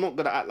them, so I'm not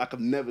gonna act like I've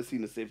never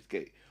seen a safety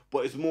gate.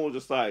 But it's more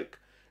just like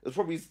it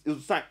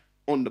was like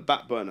on the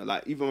back burner.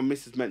 Like even my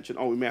missus mentioned,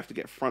 oh, we may have to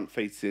get front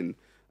facing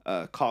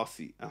car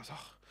seat. And I was like,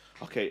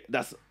 oh, okay,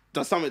 that's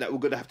something that we're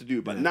gonna have to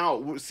do. But now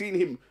we're seeing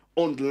him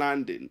on the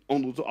landing. I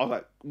was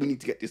like, we need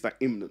to get this like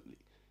imminently.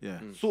 yeah.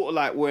 Sort of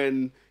like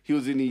when he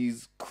was in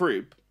his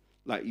crib,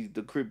 like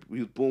the crib he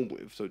was born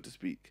with, so to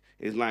speak,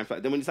 his lying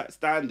flat. Then when he's like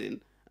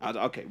standing, I was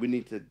like, okay, we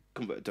need to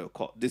convert it to a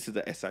cot. This is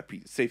the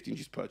SIP, safety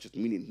induced purchase.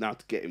 We need now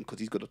to get him because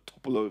he's going to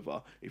topple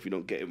over if we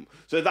don't get him.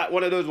 So it's like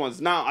one of those ones.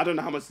 Now, I don't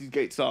know how much these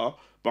gates are,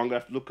 but I'm going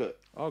to have to look at.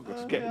 I'll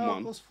go. Get him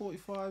one. Cost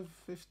 45,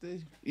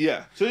 50.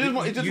 Yeah. So it's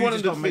just you one just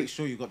of the gotta make things.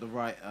 sure you got the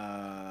right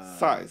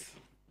Size.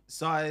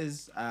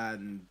 size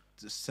and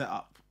the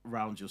setup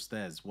round your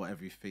stairs,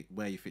 whatever you think,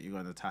 where you think you're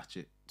going to attach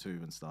it to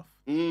and stuff.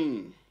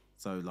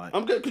 So like,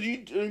 I'm good because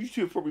you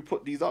two have probably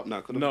put these up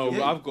now. No, yeah.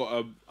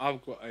 but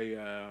I've got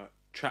a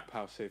trap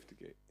house safety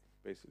gate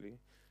basically.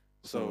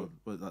 So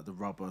but like the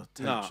rubber.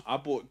 nah, I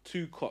bought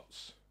 2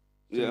 cots.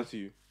 Yeah. Yeah. To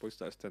you, boy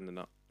started standing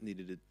up.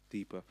 Needed a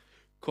deeper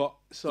cot.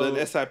 So So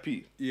an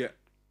SIP. yeah,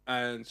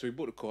 and so we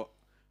bought the cot.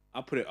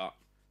 I put it up.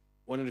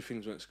 One of the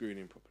things weren't screwing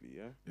in properly.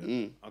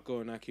 Yeah. I go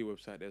on IKEA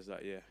website. There's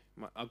like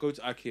I go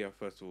to IKEA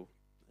first of all,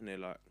 and they're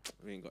like,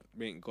 we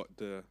ain't got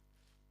the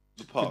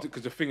part.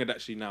 because the thing had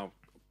actually now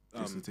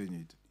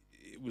discontinued.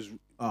 it was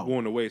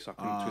worn away, so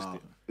I couldn't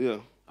twist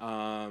it.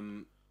 Yeah.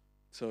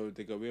 So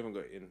they go, we haven't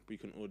got it in. We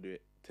can order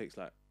it. Takes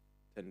like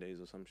 10 days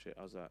or some shit.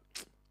 I was like,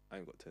 I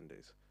ain't got 10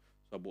 days.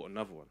 So I bought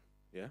another one.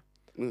 Yeah.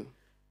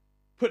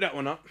 Put that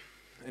one up,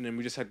 and then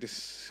we just had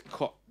this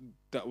cot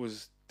that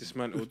was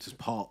dismantled. Just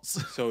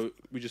parts. So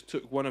we just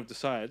took one of the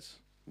sides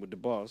with the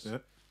bars,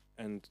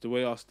 and the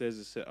way our stairs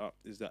is set up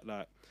is that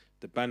like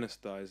the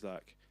banister is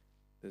like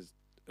there's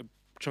a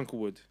chunk of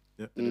wood,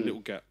 then a little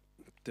gap,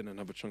 then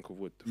another chunk of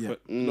wood. Not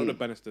the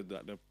banister,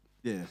 that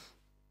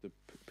the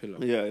pillar.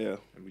 Yeah.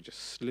 And we just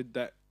slid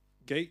that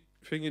gate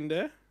thing in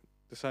there,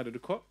 the side of the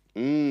cot,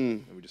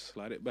 Mm. and we just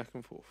slide it back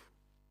and forth.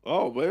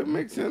 Oh, well, it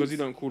makes sense. Because you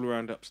don't crawl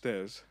around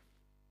upstairs,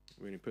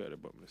 we only put it at the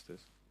bottom of the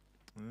stairs.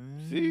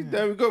 See,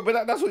 there we go.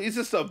 But that's what it's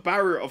just a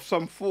barrier of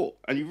some sort,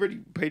 and you already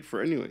paid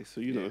for it anyway. So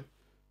you know,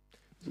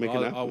 make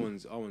it happen. Our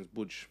one's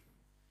budge.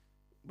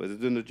 But is it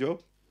doing the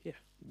job? Yeah.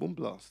 Boom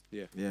blast.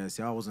 Yeah,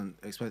 see, I wasn't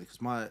expecting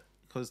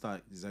because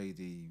like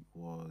Zadie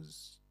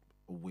was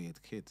a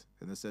weird kid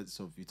in the sense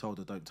of you told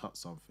her don't touch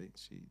something,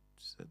 she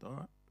said all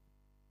right,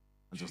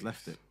 and just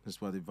left it. That's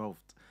what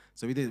involved.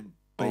 So we didn't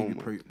baby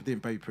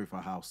proof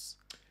our house.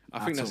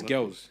 I think that's all.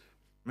 girls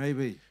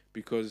Maybe.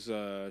 because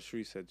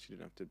Sheree said she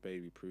didn't have to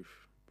baby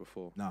proof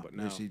before. No, but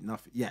now she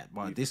nothing. Yeah,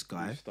 but this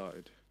guy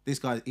started.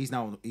 He's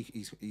now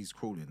he's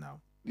crawling now.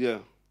 Yeah.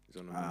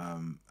 He's on the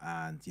move.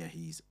 And yeah,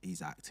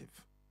 he's active.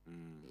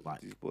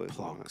 Like These boys are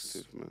plugs,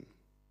 active, man.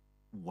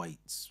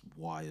 weights,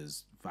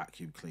 wires,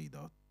 vacuum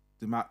cleaner.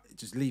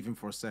 Just leave him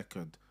for a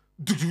second.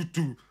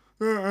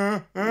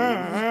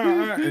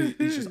 And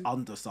he's just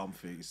under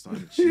something. It's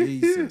like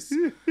Jesus.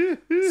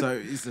 So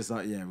it's just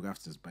like, yeah, we're gonna have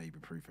to just baby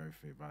proof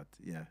everything, man.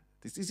 Yeah,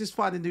 he's just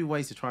finding new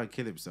ways to try and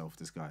kill himself.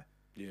 This guy.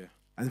 Yeah.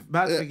 And the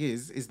bad thing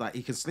is like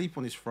he can sleep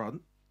on his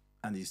front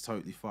and he's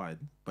totally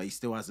fine, but he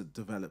still hasn't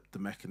developed the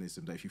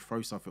mechanism that if you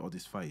throw something on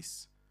his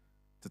face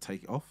to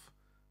take it off.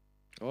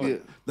 Oh. Yeah.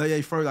 No, yeah,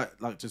 you throw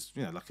like just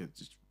like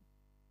just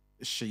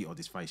a sheet on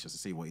his face just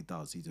to see what he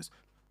does. He just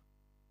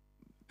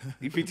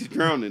You think he's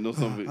drowning or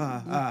something?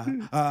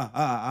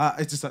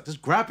 It's just like,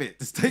 just grab it,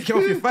 just take it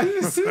off your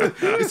face.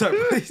 It's like,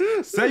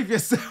 please save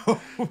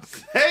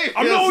yourself. Hey,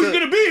 I'm not always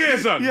gonna be here,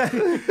 son. Yeah,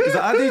 he's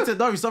like, I need to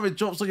know if something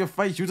drops on your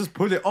face, you just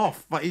pull it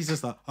off. But he's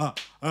just like, I'll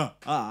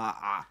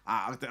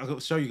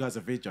show you guys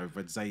a video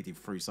when Zadie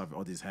threw something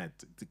on his head.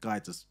 The guy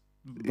just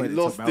went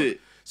lost it.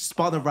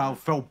 spun around,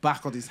 fell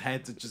back on his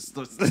head, and just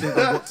didn't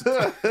know what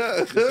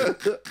to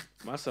do.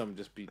 My son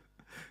just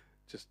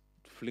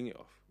fling it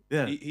off.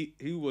 Yeah. He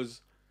was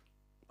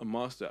a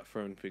master at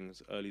throwing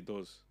things early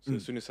doors. So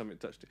as soon as something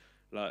touched it,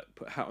 like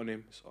put a hat on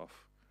him, it's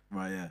off.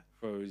 Right, yeah.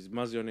 Throw his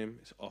muzzy on him,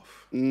 it's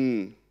off.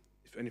 Mm.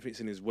 If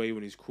anything's in his way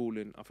when he's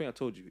crawling, I think I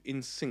told you,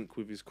 in sync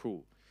with his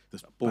crawl.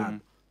 Just Like,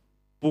 boom,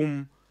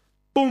 boom,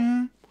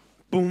 boom,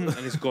 boom,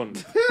 and it's gone.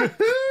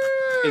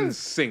 In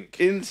sync.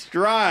 In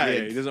stride.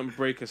 Yeah, he doesn't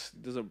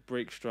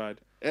break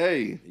stride.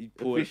 Hey, He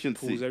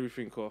efficiency. pulls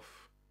everything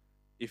off.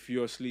 If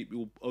you're asleep,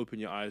 you'll open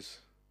your eyes.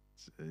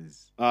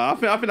 Jeez. I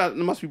think that it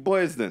must be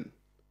boys then.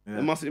 Yeah.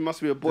 It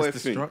must be a boy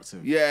Just thing.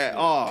 destructive. Yeah.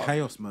 Oh.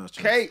 Chaos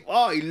merchant. Kate.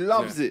 Oh, he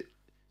loves it.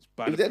 It's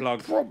by Is the that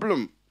plug.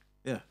 problem?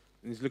 Yeah.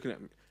 And he's looking at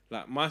me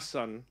like my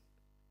son.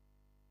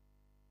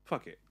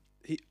 Fuck it.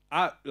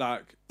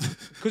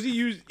 Because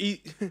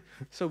he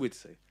so weird to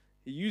say.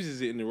 He uses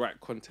it in the right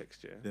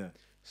context, yeah. Yeah.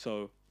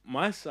 So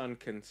my son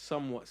can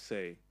somewhat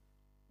say,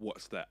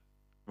 "What's that?"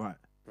 Right.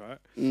 Right.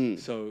 Mm.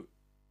 So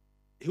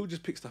he'll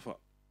just pick stuff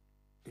up.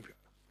 He'll be like,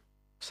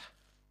 "What's that?"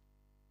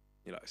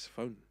 You're like, "It's a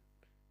phone."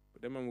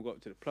 But then when we go up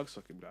to the plug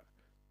socket, he'll be like,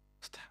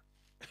 "What's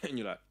that?" And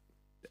you're like,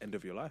 "The end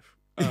of your life."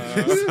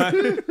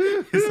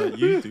 It's like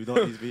you do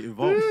not need to be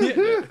involved. Yeah,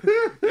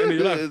 the end of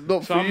your life. It's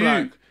not So for I'm you.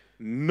 like,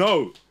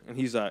 "No," and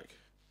he's like,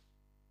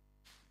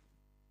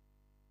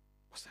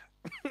 "What's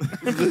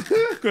that?"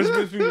 Because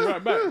it's been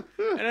right back.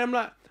 And I'm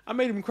like, I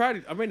made him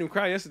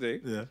cry yesterday.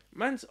 Yeah.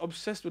 Man's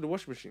obsessed with the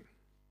washing machine.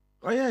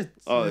 Oh yeah.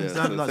 Oh yeah.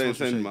 Sound like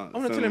washing machine. man.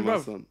 I'm gonna tell him,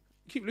 bro.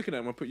 Keep looking at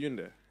him. I'll put you in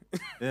there.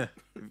 Yeah.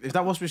 If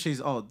that washing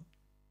machine's on,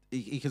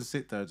 he can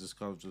sit there and just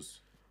kind of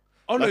just.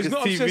 Oh no, Like he's his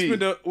not obsessed TV. with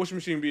the washing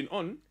machine being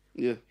on.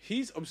 Yeah.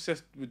 He's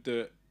obsessed with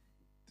the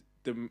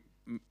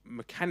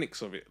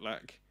mechanics of it.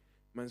 Like,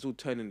 man's all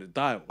turning the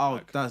dial. Oh,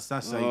 like, that's yeah.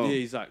 Zadie.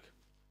 He's like,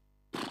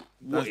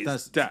 what is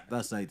that's that?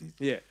 That's Zadie.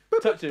 Yeah,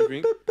 touch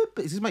everything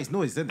But it just makes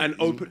noise, doesn't it? and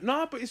open.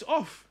 Nah, but it's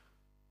off.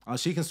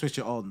 She can switch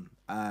it on.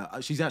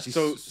 She's actually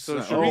So set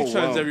Sheree Oh,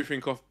 turns wow.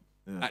 everything off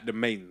at the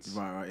mains.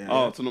 Right, yeah.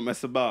 Oh, to not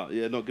mess about.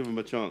 Yeah, not give him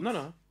a chance.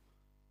 No.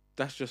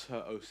 That's just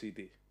her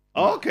OCD.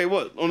 Oh, okay,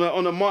 what?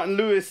 On a Martin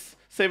Lewis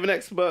saving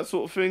expert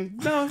sort of thing?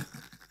 No.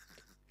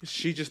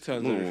 She just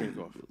turns everything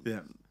off. Yeah.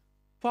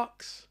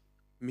 Fucks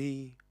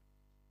me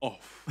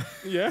off.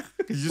 Yeah?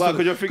 Because But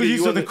 'cause you're thinking you you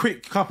saw the want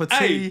quick cup of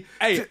tea.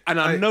 Hey, and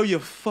I know you're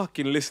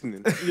fucking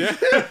listening. Yeah?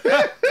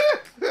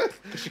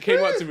 She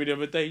came up to me the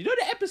other day. You know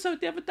the episode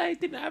the other day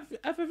didn't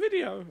have a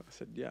video? I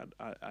said, yeah,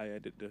 I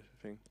edited the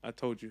thing. I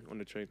told you on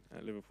the train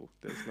at Liverpool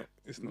that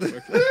it's not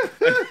working.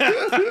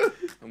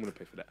 I'm going to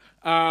pay for that.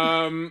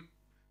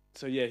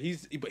 So yeah,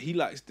 he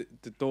likes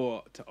the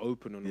door to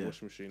open on the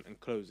washing machine and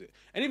close it.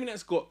 Anything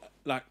that's got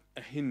like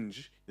a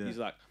hinge, he's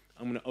like,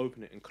 I'm gonna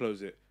open it and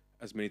close it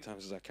as many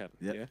times as I can.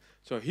 Yeah.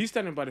 So he's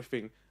standing by the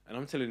thing, and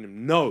I'm telling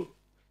him no,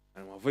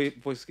 and my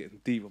voice is getting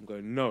deep. I'm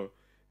going no,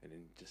 and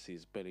then just see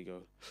his belly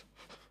go.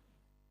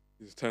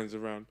 He just turns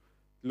around,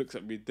 looks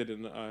at me dead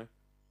in the eye.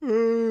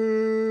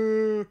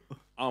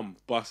 I'm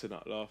busting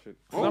out laughing.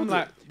 Oh, I'm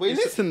like, wait,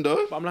 listen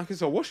though. but I'm like,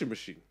 it's a washing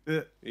machine.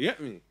 Yeah. You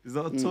get me? Is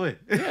that a toy?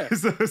 Yeah.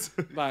 So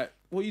Like,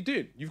 what are you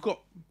doing? You've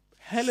got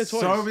hella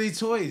toys. many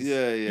toys.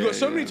 Yeah. You got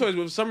so many toys,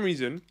 but for some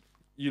reason,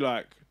 you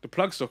like the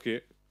plug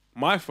socket,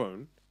 my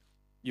phone,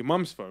 your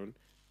mum's phone,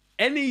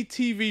 any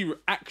TV,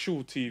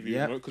 actual TV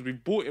remote, because we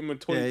bought him a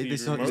toy Yeah, TV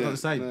it's not remote, the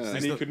same. Yeah.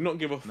 and he could not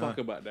give a fuck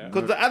about that.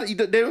 Because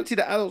they don't see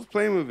the adults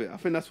playing with it. I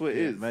think that's what it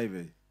is.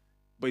 Maybe.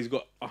 But he's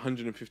got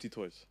 150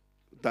 toys.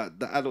 That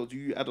the adults,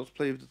 you adults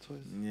play with the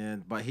toys. Yeah,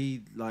 but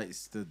he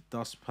likes the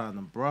dustpan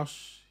and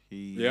brush.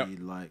 He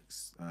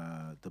likes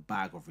the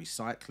bag of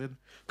recycling.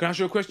 Can I ask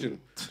you a question?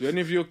 Do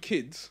any of your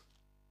kids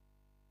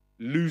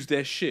lose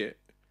their shit?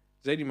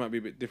 Zadie might be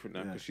a bit different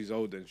now because she's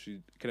older and she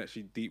can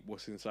actually deep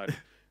what's inside.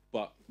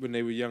 But when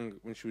they were young,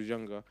 when she was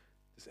younger,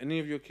 does any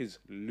of your kids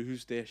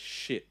lose their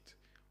shit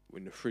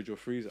when the fridge or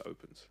freezer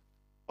opens?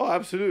 Oh,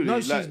 absolutely.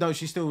 No,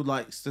 she still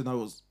likes to know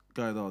what's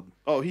going on.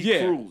 Oh, he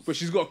crawls. but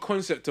she's got a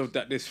concept of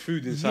that there's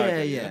food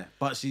inside. Yeah.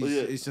 But she's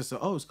it's just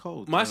it's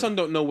cold. My son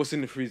don't know what's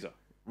in the freezer.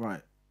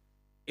 Right.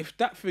 If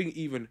that thing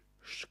even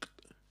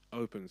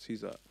opens,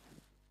 he's like,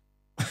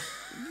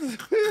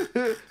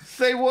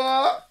 Say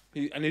what?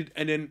 and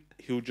then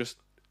he'll just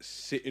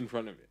sit in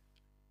front of it.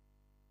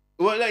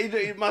 Well,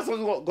 like, my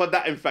son's got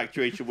that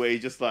infatuation where he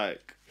just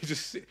like He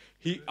just sit.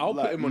 I'll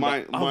Like, put him on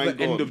mind the other end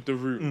gone. of the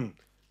room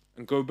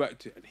and go back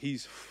to it, and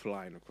he's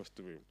flying across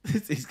the room.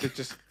 He's They're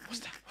just what's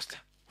that?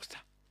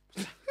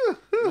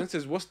 Man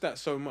says, what's that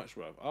so much,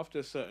 bro? After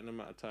a certain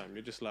amount of time,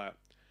 you're just like,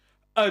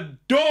 a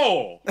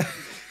door.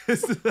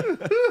 I've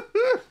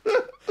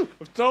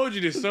told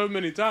you this so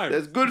many times.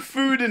 there's good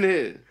food in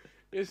here.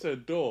 It's a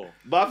door.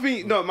 But I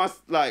think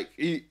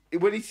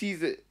when he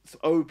sees it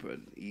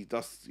open, he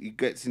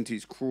gets into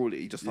his crawler.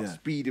 He just starts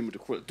speeding with the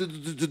crawler.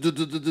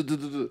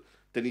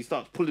 Then he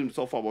starts pulling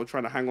himself up while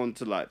trying to hang on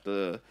to like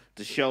the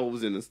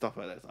shelves and stuff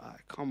like that. It's like, all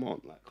right, come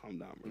on, like calm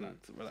down,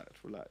 relax.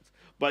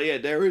 But yeah,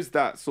 there is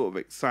that sort of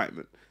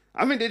excitement.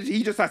 I mean,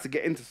 he just has to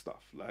get into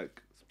stuff.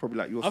 Like it's probably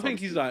like your. I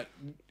think he's like,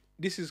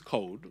 this is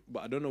cold,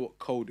 but I don't know what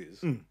cold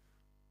is.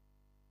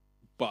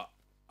 But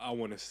I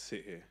want to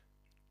sit here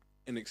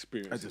and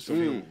experience it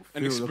some more.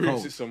 And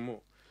experience it some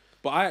more.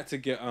 But I had to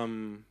get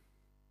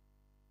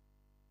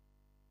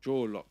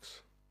drawer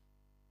locks.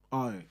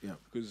 Oh yeah.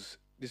 Because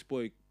this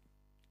boy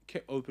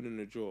kept opening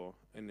the drawer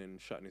and then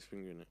shutting his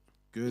finger in it.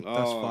 Good.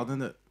 That's fun,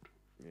 isn't it?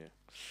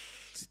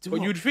 Yeah.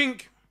 But you'd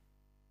think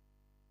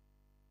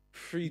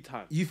 3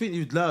 times. You think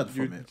you'd learn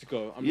from it? To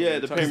go, I'm Yeah,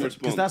 not the gonna touch pain that.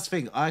 response. Because that's the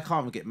thing. I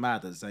can't even get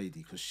mad at Zadie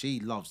because she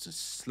loves to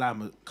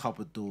slam a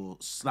cupboard door,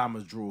 slam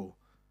a drawer,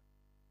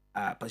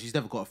 but she's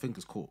never got her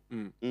fingers caught.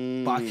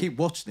 But I keep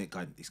watching it,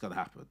 going, it's gonna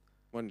happen.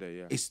 One day,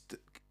 yeah.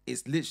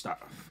 It's literally like,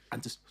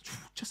 and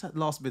just at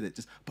last minute,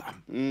 just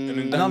bam. And then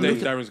I'm that day,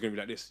 looking- Darren's going to be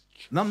like this.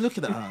 And I'm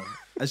looking at her,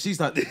 and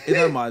she's like, in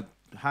her mind,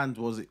 hand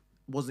wasn't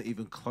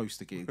even close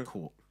to getting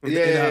caught. In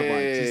her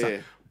mind, she's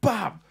like,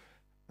 bam,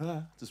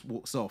 just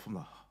walks off. I'm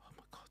like, oh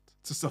my god.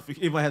 Just something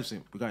in my head,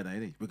 saying, we're going to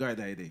A&E, we're going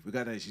to A&E, we're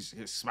going to A&E. She's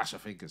gonna smash her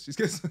fingers. She's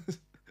gonna...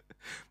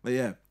 But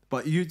yeah,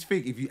 but you'd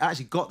think if you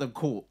actually got them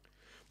caught,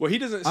 Well, he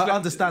doesn't. I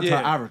understand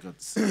her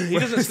arrogance. He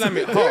doesn't slam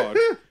it hard,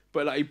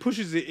 but like he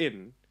pushes it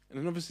in, and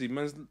then obviously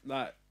man's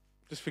like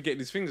just forgetting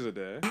his fingers are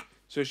there,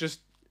 so it's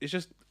just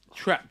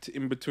trapped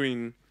in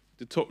between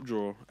the top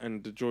drawer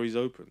and the drawer he's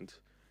opened,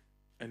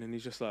 and then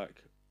he's just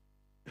like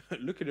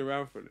looking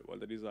around for a little while.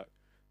 Then he's like,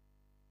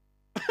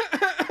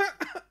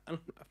 I'm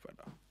like,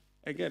 brother,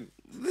 again.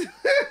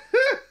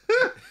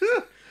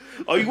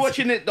 Are you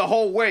watching it the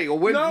whole way, or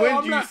when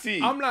do you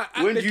see? I'm like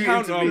at when the do you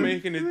counter intervene?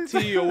 making a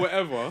tea or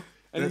whatever,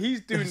 and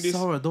he's doing It's this.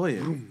 so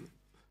annoying.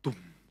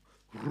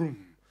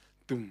 Vroom,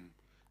 dum.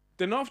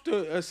 Then after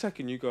a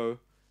second, you go,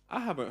 I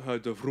haven't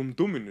heard of vroom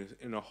dum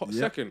in a hot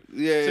second.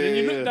 Yeah, So then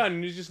you yeah, look yeah. down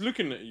and he's just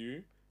looking at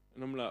you,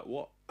 and I'm like,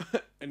 what?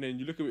 And then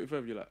you look a bit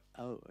further, you're like,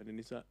 oh. And then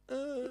he's like,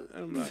 and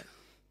I'm like,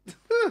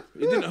 it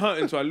didn't hurt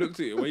until I looked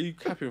at it. What are you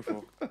capping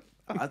for?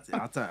 I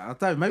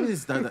don't. Maybe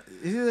they don't know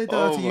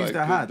Oh how to use my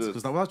their hands.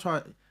 goodness. Because like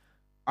when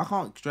I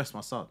can't dress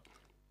my son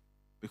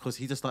because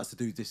he just likes to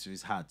do this with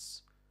his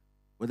hands.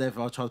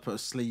 whenever I try to put a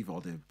sleeve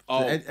on him.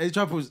 Oh. Any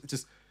trouble was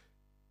just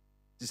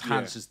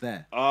hands just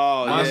there.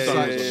 Oh, My yeah, son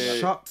yeah, was yeah, like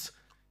yeah. Shut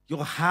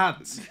your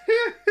hands.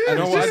 You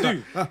know what I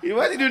do?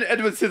 Why is he doing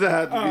Edward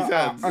Scissorhands with his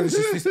hands? And it's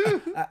just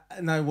this,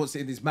 and now he wants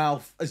it in his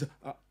mouth.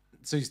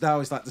 So he's now,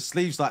 it's like the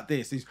sleeve's like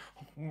this. He's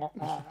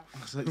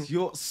like,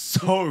 you're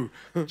so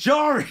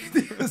jarring.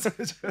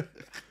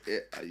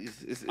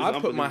 It's I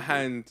put my unbelievable.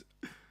 hand.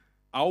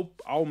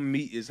 I'll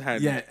meet his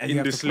hand Yeah, and you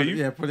in have the to put it- sleeve.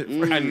 yeah, put it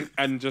through.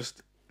 and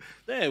just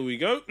there we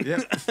go. Yeah.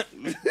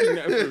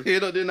 You're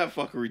not doing that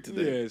fuckery Yeah,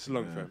 today. it's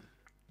long, fam.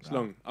 It's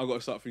long. I got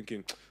to start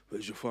thinking,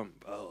 where's your thumb?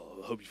 Oh,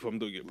 I hope your thumb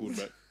don't get pulled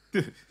back.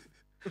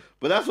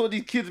 But that's what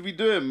these kids be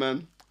doing,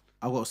 man.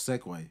 I got a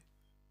segue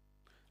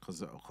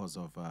because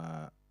of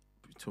talking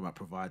about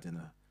providing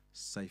a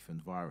safe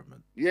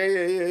environment.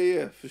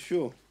 Yeah, for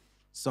sure.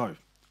 So,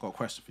 got a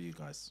question for you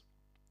guys.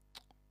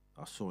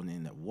 I saw on the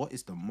internet. What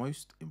is the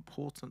most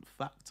important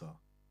factor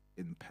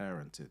in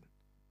parenting?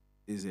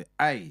 Is it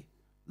A,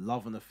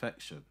 love and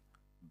affection,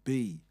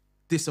 B,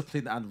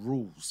 discipline and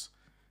rules,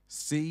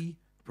 C,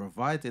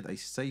 providing a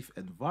safe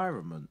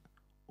environment,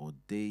 or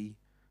D,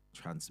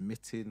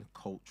 transmitting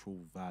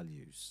cultural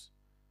values?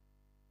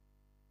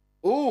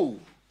 Ooh,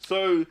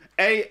 so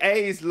A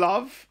is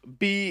love,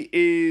 B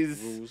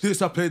is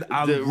Discipline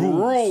and the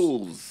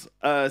rules.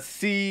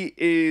 C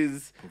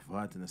is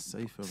Providing a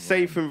safe environment.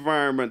 safe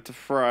environment to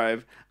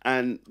thrive,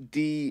 and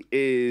D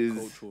is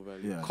Cultural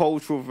value. Yeah.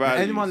 cultural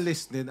values. Anyone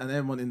listening and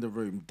anyone in the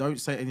room, don't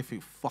say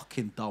anything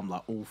fucking dumb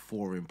like all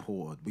four are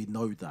important. We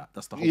know that.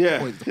 That's the whole Yeah.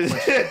 point of the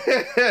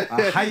question.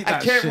 I hate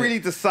that I can't shit. really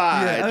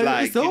decide.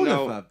 Like, it's all you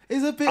know, of them.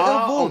 It's a bit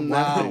Ah, of all. oh, no.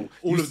 Wow.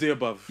 All of the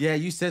above. Yeah,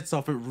 you said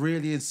something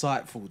really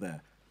insightful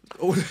there.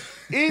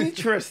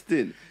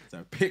 interesting.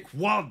 So pick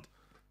one.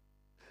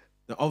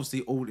 They're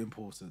obviously all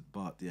important,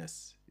 but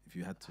yes, if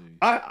you had to.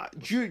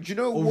 Do you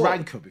know Or what?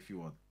 rank them if you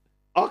want.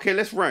 Okay,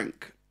 let's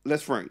rank. Do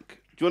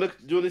you want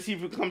to see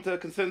if we can come to a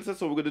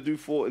consensus, or we're gonna do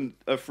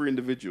three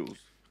individuals?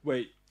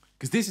 Wait,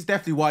 Because this is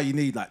definitely why you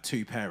need like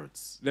two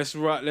parents. let's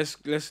write. Let's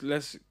go.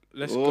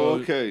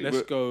 Okay, Let's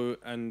but- go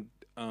and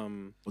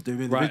Or do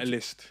them write a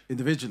list.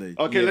 individually.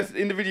 Okay, Yeah. let's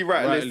individually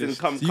write a Write a list and list.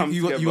 come So come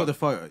you got together. the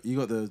photo. You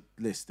got the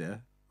list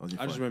there on your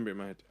I just phone. remember it in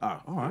my head.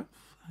 Oh, all right.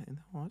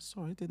 All right.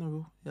 Sorry, didn't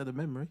know you had a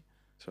memory.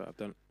 So I've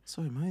done.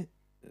 Sorry, mate.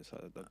 It's,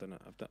 I've done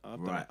it.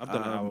 Right, I've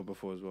done an hour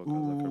before as well. 'Cause I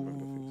can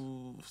remember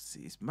things. Ooh,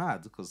 see, it's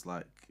mad because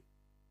like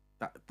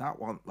that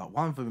one, like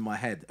one of them in my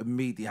head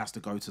immediately has to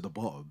go to the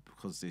bottom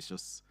because it's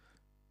just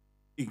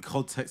in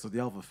context of the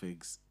other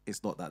things,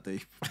 it's not that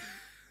deep,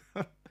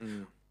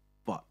 Mm.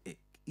 but it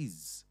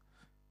is.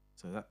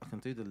 So that I can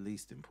do the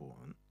least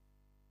important.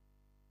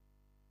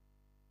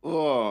 Oh,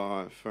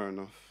 all right, fair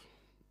enough.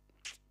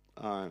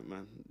 All right,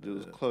 man. It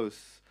was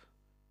close.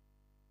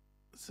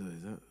 So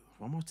is that,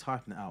 why am I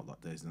typing it out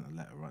like there isn't a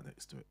letter right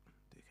next to it,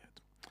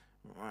 dickhead?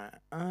 Right.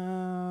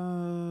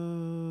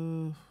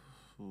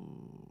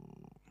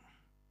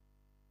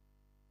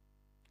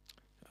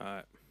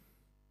 Alright.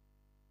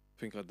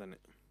 Think I've done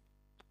it.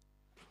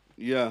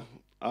 Yeah,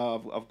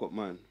 I've got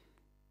mine.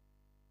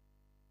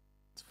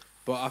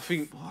 But I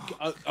think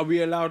are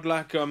we allowed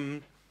like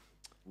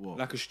What?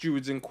 like a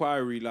steward's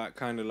inquiry, like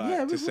kind of like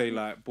Yeah, to we- say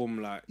like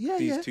boom, like Yeah,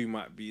 these yeah. two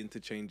might be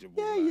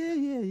interchangeable. Yeah,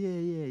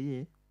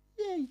 like,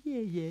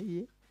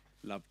 yeah.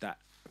 Love that.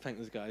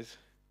 Thanks, guys.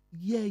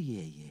 Yeah.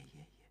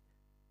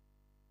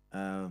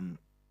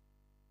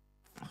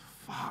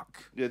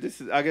 Fuck. Yeah,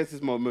 I guess this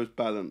is my most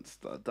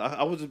balanced.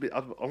 I want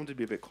to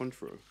be a bit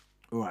contra.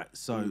 Right,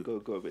 so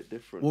Go a bit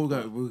different. we're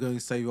going to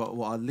say what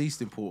our least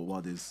important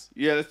one is.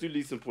 Yeah, let's do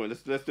least important.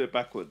 Let's do it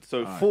backwards.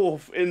 So right.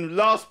 fourth in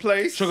last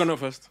place. Sugar not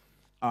first.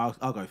 I'll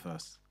go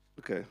first.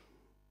 Okay.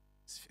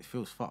 It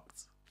feels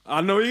fucked. I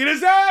know what you're gonna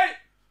say.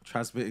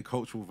 Transmitting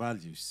cultural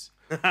values.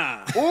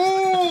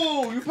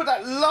 Oh, you put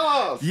that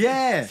last.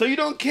 Yeah. So you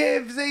don't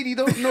care if Zadie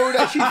don't know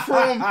that she's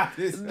from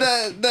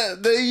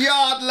the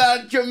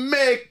Yardland,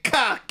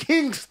 Jamaica,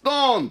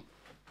 Kingston.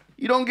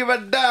 You don't give a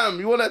damn.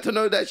 You want her to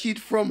know that she's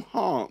from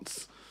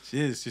Hearts.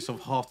 She's from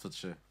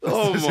Hertfordshire.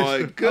 Oh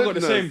my goodness. I got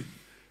the same.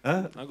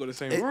 Huh? I got the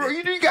same.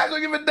 You guys don't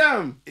give a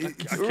damn. In Right,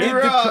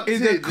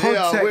 the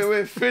context,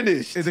 we're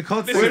finished. in the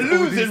context, We're of all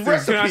losing these things-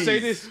 recipes. Can I say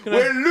this? Can I-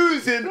 We're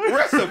losing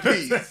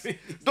recipes.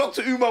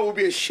 Dr. Umar will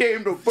be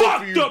ashamed of both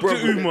Fuck of you Dr.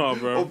 brothers. Umar,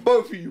 bro. Of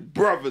both of you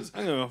brothers.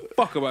 I don't give a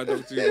fuck about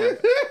Dr. Umar.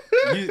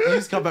 You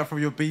just come back from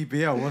your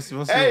BBL. What's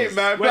Hey yours?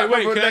 man, Wait, Black can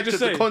I Brother just lecture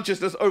say- to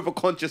consciousness over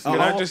consciousness.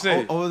 Can I just say-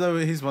 I know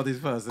his one is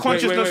first.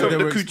 Consciousness Wait, of the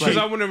We'll coochie. Because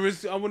I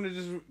want to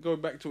just go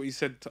back to what you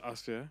said to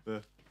us. Yeah, Yeah.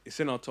 it's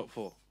in our top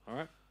 4. All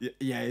right,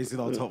 Yeah, it's in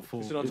our top four.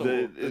 it's in our Is top 4.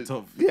 it- The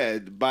top. Yeah,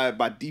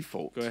 by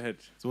default. Go ahead.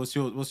 So what's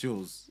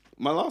yours?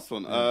 My last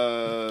one.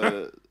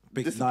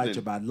 Big discipline.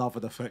 Niger man, love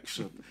and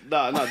affection.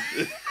 No.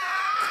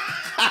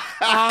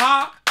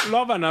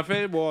 Love and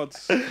affection.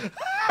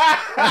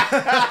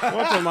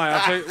 What am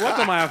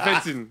I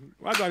affecting?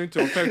 Why do I need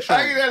to affection?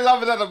 I ain't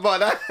loving that about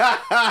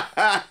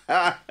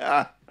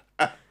that.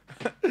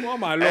 What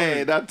am I loving?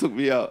 Hey, that took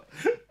me out.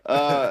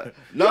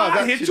 No,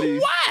 I it's hit actually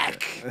you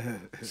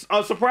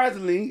whack.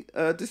 surprisingly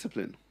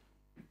discipline.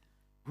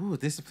 Ooh,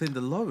 discipline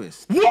the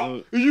lowest. What?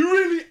 Are you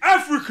really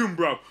African,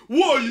 bro?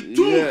 What are you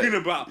talking Yeah.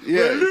 about? Yeah.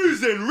 We're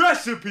losing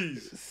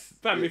recipes.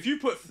 Fam, if you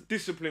put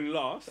discipline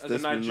last as a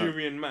Discipline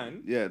Nigerian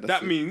man, Yeah, that's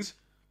that it. means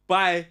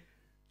by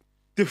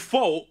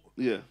default,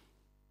 Yeah.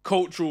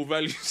 cultural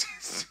values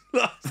is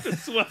last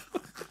as well.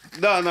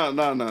 No. Am You're I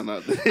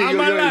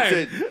already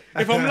lying? said-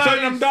 If I'm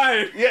lying, I'm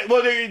dying. Yeah,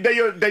 well then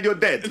you're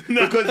dead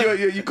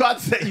because you can't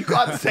say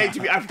to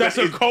be African. That's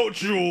a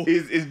cultural.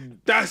 Is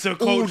That's a all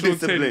cultural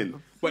discipline.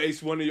 thing. But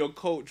it's one of your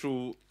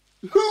cultural.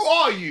 Who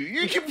are you?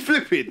 You keep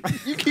flipping.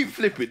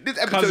 This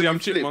episode. Cuzzy, I'm you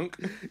flip. chipmunk.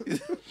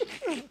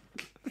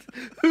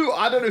 Who?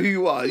 I don't know who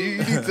you are. You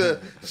need to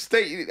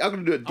state. I'm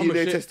gonna do a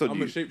DNA test on I'm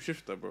you. a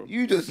shapeshifter, bro.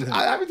 You just.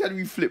 Every time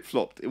you flip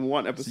flopped in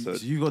one So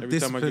episode. you got Every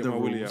time I discipline get the my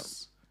willy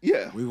rules.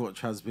 Yeah. We got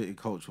transmitting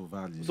cultural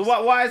values. So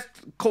why is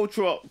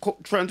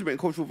transmitting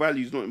cultural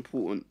values not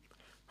important?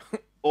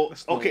 Or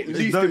okay,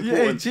 least No, important.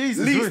 yeah,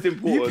 Jesus. Least You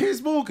important.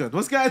 Piers Morgan.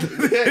 What's going on?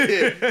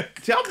 Yeah.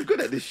 See, I'm good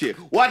at this shit.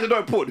 Why is it not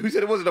important? Who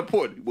said it wasn't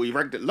important? Well, you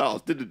ranked it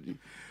last, didn't you?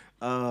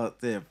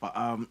 There,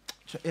 but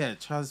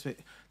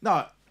transmit.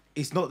 No,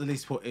 it's not the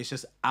least important. It's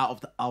just out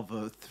of the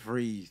other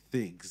three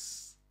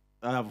things,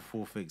 other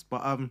four things.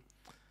 But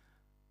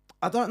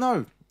I don't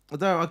know.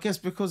 I guess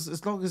because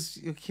as long as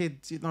your kid,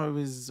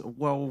 is a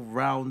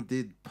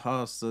well-rounded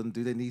person,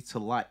 do they need to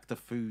like the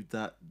food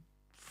that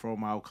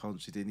from our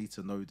country? Do they need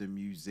to know the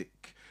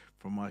music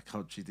from my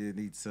country? Do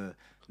they need to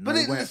know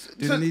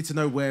they need to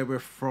know where we're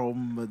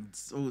from? And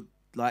so,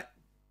 like,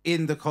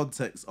 in the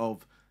context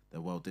of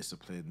they're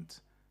well-disciplined,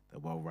 they're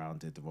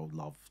well-rounded, they're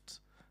well-loved,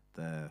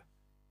 they're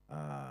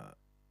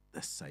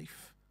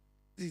safe.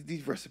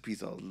 These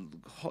recipes are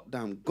hot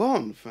damn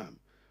gone, fam.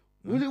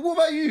 What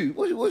about you?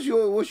 What's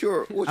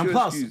your And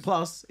excuse?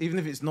 plus, even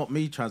if it's not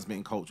me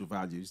transmitting cultural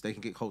values, they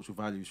can get cultural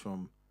values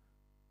from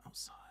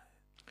outside.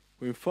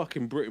 We're in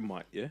fucking Britain,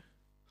 Mike, yeah?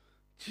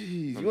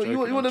 Jeez, I'm you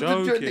joking, want I'm to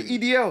join the joking.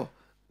 EDL?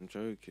 I'm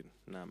joking.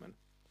 Nah,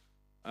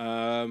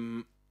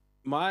 man.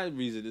 My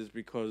reason is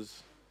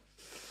because,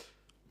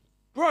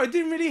 bro, it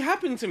didn't really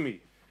happen to me.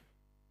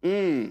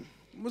 Mm.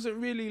 It wasn't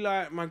really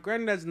like my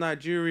granddad's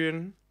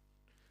Nigerian.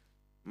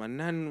 My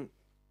nan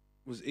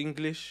was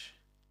English.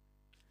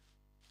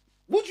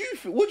 What do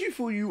you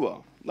feel you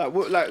are? Like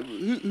what? Like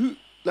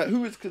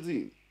who is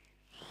Kazim?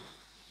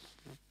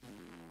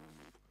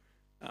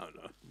 I don't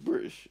know.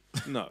 British.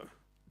 No.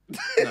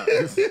 No.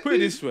 Put it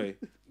this way.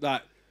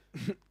 Like,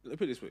 put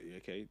it this way,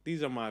 okay?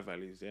 These are my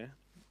values,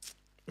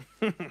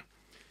 yeah?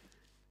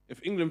 If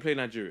England play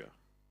Nigeria,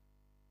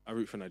 I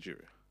root for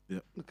Nigeria.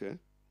 Okay.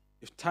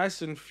 If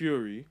Tyson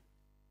Fury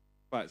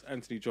fights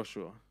Anthony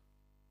Joshua,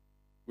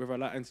 whether I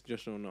like Anthony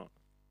Joshua or not,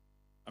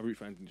 I root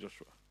for Anthony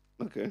Joshua.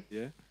 Okay.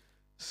 Yeah?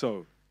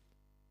 So,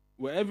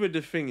 whatever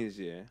the thing is,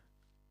 yeah,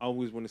 I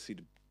always want to see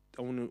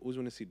always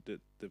want to see the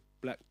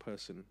black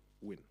person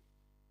win.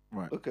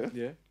 Right. Okay.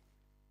 Yeah.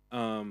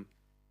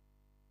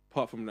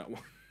 Apart from that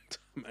one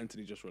time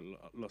Anthony Joshua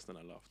lost and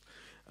I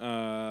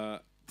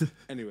laughed.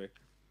 Anyway.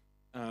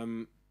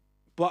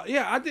 But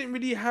yeah, I didn't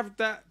really have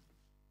that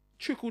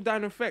trickle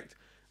down effect.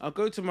 I'll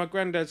go to my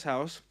granddad's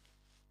house.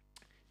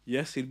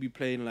 Yes, he'd be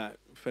playing like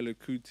Fela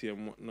Kuti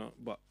and whatnot,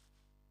 but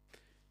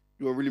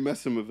You were really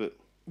messing with it.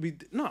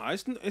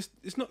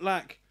 it's not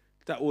like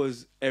that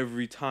was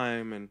every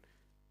time, and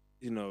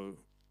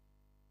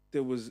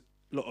there was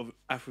a lot of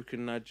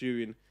African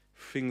Nigerian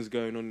things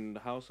going on in the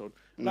household.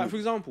 Like, for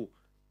example,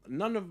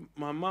 none of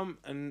my mum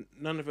and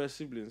none of her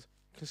siblings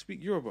can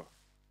speak Yoruba.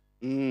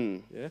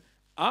 Mm. Yeah,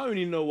 I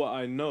only know what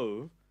I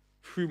know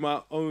through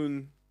my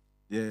own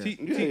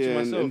teaching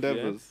myself.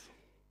 Endeavors. Yeah?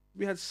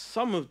 We had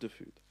some of the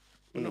food,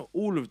 but not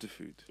all of the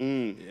food.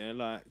 Mm. Yeah,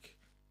 like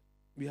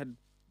we had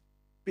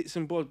bits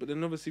and bobs, but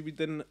then obviously we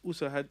then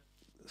also had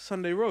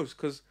Sunday roast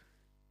because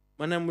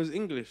my nan was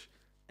English.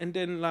 And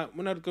then like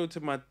when I'd go to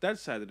my dad's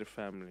side of the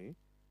family,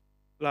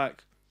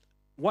 like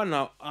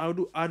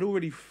I'd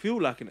already feel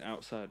like an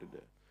outsider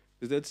there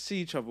because they'd see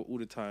each other all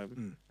the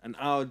time, and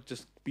I'll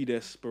just be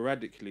there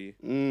sporadically,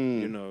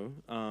 when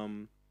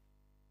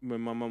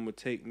my mum would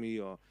take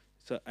me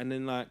and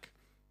then like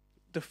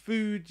the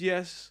food,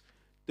 yes,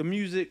 the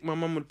music, my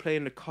mum would play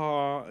in the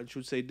car and she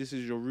would say, "This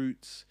is your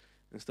roots"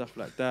 and stuff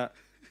like that.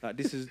 Like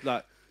this is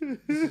like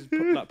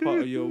part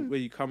of where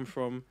you come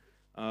from.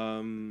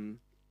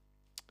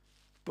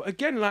 But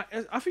again, like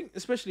I think,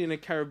 especially in a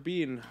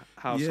Caribbean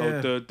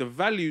household, the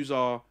values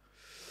are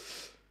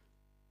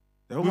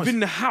They're almost, within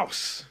the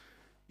house.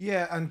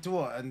 yeah, and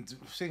what? And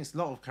I think a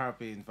lot of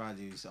Caribbean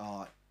values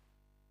are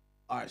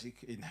actually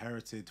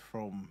inherited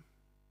from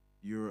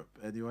Europe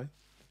anyway.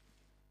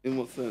 In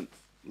what sense?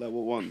 Like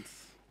what ones?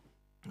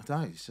 I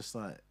don't know. It's just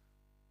like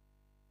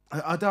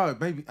I don't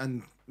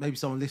know. Maybe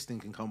someone listening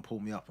can come pull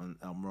me up and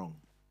I'm wrong.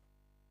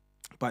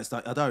 But it's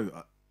like I don't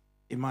know.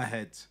 In my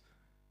head,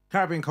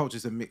 Caribbean culture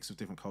is a mix of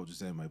different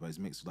cultures anyway. But it's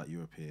mixed with like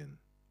European,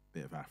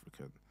 bit of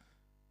African.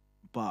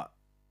 But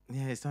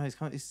yeah,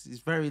 it's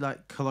very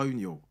like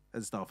colonial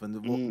and stuff.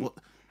 And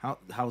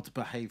how to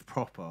behave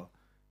proper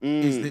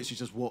is literally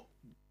just what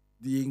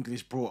the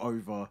English brought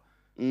over.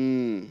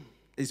 Mm.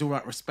 it's all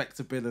about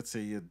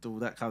respectability and all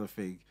that kind of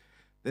thing,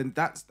 then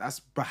that's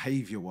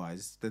behavior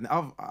wise. Then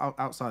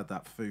outside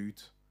that,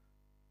 food,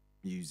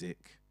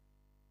 music.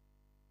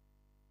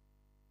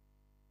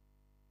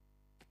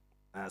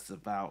 That's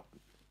about.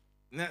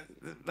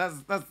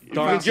 That's You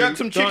can jerk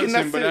some chicken.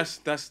 dancing, That's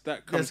but it.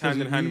 that comes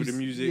hand in hand with the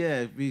music.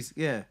 Yeah,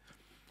 yeah.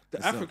 The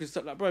It's African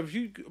stuff, like, bro, if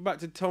you about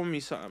to tell me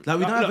something, Like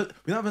we don't look,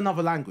 have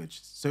another language,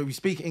 so we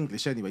speak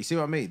English anyway. See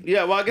what I mean?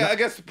 Yeah, well, I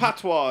guess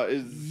patois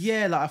is.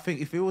 Yeah, like I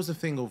think if it was a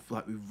thing of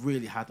like we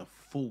really had a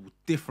full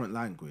different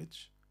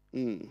language,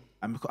 and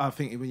I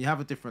think when you have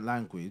a different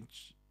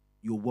language,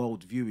 your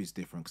worldview is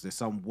different because there's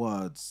some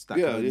words that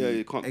Yeah, can only yeah,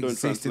 you can't- don't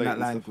exist in translate that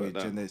and stuff like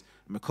language, that.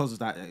 and because of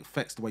that, it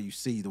affects the way you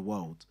see the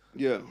world.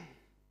 Yeah.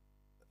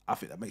 I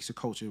think that makes your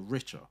culture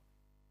richer.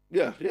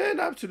 Yeah, yeah,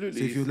 no,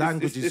 absolutely. So if your It's-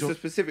 language it's is a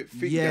specific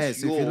thing. Yeah,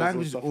 that's so if yours your and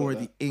language is stuff like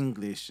already that.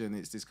 English and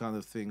it's this kind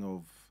of thing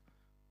of,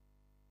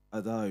 I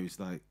don't know, it's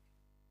like,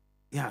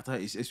 yeah, I don't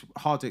know, it's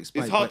hard to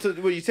explain. It's hard but-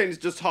 to. What you're saying is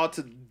just hard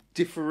to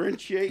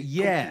differentiate.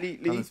 yeah,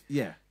 completely. kind of-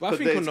 yeah. but I Because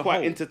think on it's the quite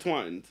whole,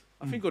 intertwined.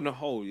 I think on the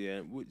whole, yeah,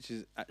 which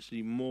is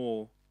actually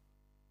more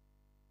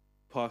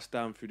passed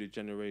down through the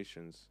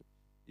generations,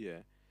 yeah,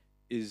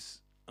 is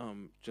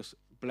just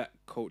black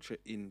culture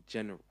in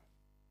general.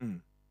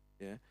 Mm.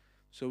 Yeah.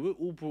 So we're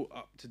all brought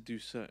up to do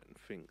certain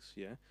things,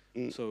 yeah?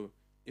 So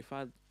if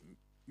I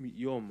meet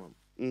your mum,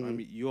 I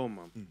meet your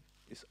mum,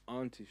 it's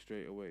auntie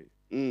straight away.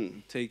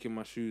 I'm taking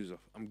my shoes off.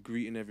 I'm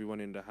greeting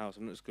everyone in the house.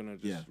 I'm not just gonna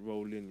just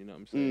roll in, you know what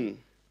I'm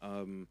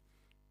saying?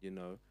 You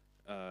know,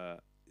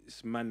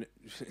 it's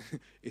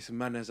it's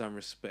manners and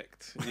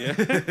respect. Yeah.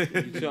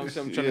 You know what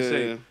I'm trying to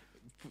say? Yeah.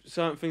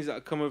 Certain things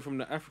that come over from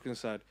the African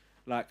side,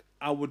 like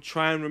I would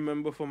try and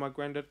remember for my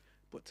granddad,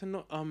 but to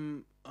not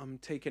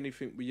take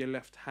anything with your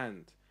left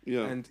hand.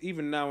 Yeah. And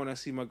even now when I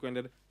see my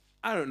granddad,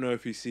 I don't know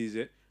if he sees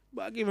it,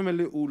 but I give him a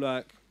little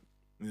like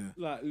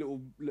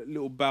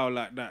little bow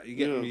like that. You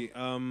get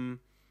Yeah. me?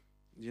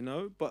 You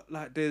know, but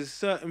like there's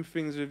certain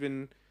things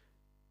within,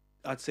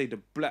 I'd say, the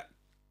black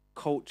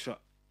culture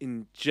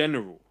in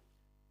general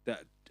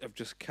that have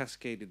just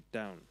cascaded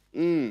down.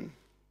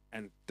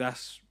 And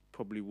that's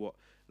probably what,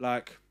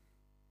 like,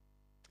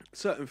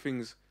 certain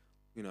things,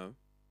 you know,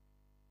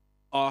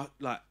 are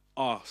like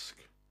ask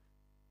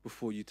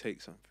before you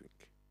take something.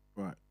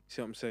 Right.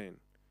 See what I'm saying?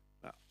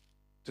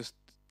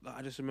 Like,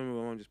 I just remember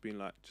my mom just being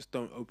like, just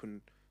don't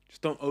open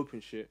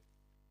shit.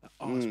 Like,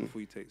 ask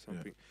before you take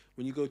something.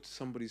 When you go to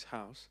somebody's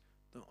house,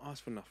 don't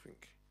ask for nothing.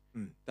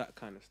 That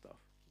kind of stuff.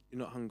 You're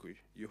not hungry.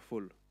 You're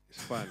full.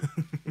 It's fine.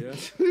 Yeah,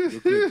 you're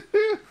good.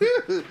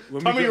 When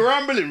we Tummy go-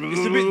 rumbling. It's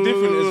a bit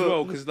different as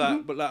well, because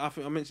like, but like I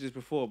think I mentioned this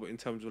before, but in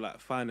terms of like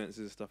finances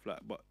and stuff like,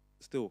 but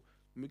still,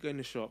 when we go in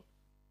the shop,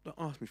 don't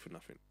ask me for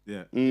nothing.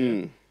 Yeah.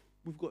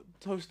 We've got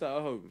toast at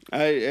home.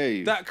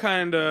 Hey. That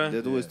kind of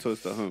There's always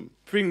toast at home.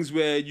 things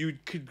where you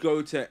could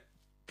go to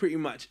pretty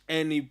much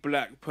any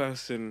black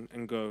person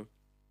and go,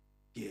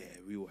 yeah,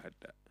 we all had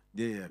that.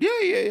 Yeah.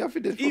 Yeah. I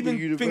think there's probably Even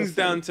universal. things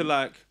down to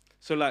like,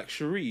 so like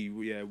Cherie,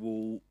 yeah,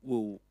 will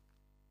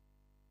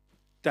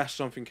dash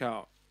something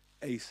out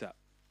ASAP.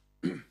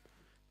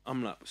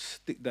 I'm like,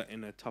 stick that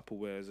in a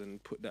Tupperwares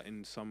and put that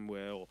in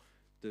somewhere, or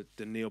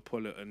the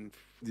Neapolitan.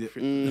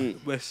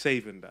 We're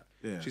saving that.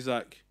 Yeah. She's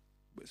like,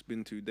 but it's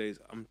been 2 days.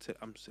 I'm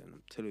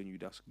telling you,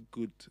 that's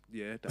good.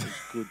 Yeah, that is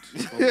good.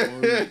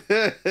 Don't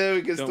worry.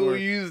 We can Don't still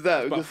worry. use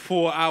that. About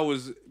 4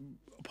 hours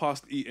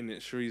past eating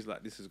it, Cherie's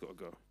like, this has got to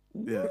go.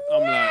 Yeah.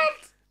 I'm like,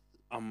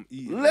 I'm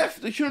eating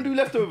Left. You shouldn't do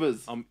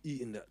leftovers. I'm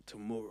eating that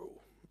tomorrow.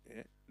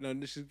 Yeah. No,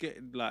 this is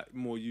getting like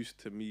more used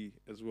to me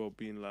as well,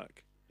 being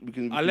like,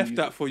 I left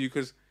that for you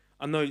because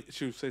I know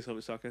she'll say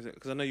something sarcastic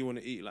because I know you want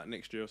to eat like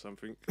next year or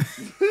something.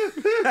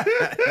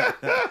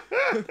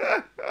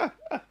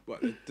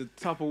 But the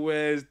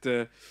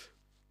Tupperwares,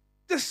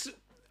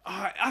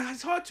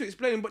 it's hard to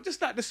explain, but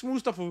just like the small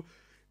stuff of,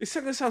 it's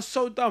something that sounds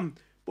so dumb,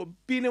 but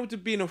being able to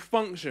be in a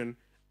function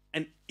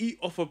and eat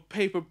off a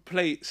paper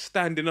plate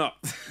standing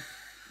up.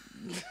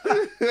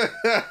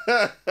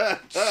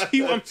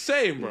 See what I'm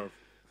saying, bro?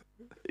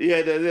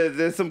 Yeah,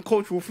 there's some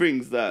cultural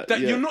things that That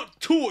yeah. you're not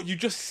taught, you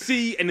just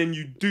see and then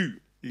you do.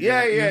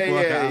 Yeah. You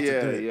work out how to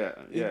do it.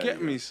 You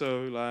get me?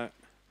 So like,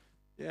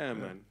 yeah,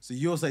 man. So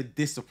you're saying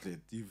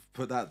discipline. You've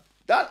put that.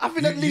 I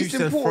think at You least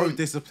said throw important.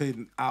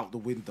 discipline out the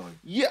window.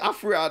 Yeah, I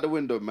threw it out the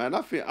window, man.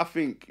 I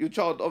think your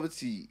child,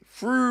 obviously,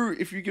 through,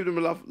 if you give them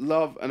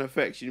love and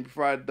affection, you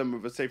provide them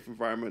with a safe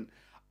environment,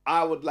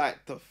 I would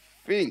like to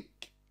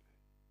think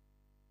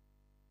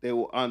they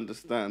will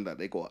understand that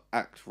they got to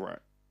act right.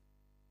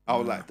 I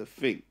would like to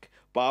think.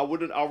 But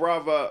I'd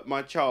rather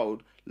my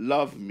child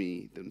love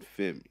me than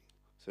fear me.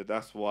 So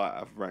that's why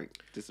I've ranked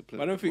discipline.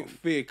 But I don't at the think bottom.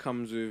 fear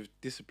comes with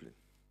discipline.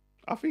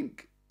 I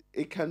think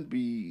it can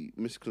be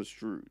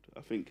misconstrued.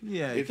 I think.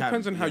 Yeah, It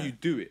depends on how you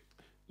do it.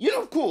 Yeah,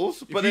 of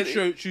course. If But you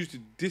then choose to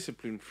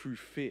discipline through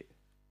fear,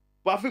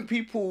 But I think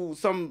people,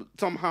 some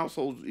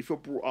households, if you're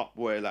brought up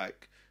where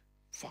like,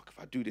 fuck, if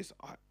I do this,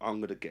 I'm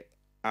gonna get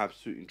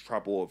absolutely in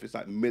trouble. Or if it's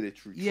like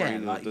military Yeah,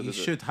 training, like or you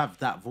should have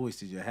that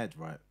voice in your head,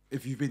 right?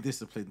 If you've been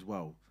disciplined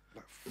well.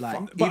 Like,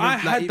 fuck. But even- I like,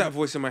 had even- that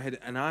voice in my head,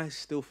 and I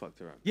still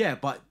fucked around. Yeah,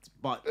 but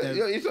Yeah,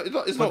 it's but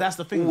not that's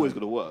the thing, always though.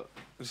 gonna work.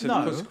 So the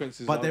no,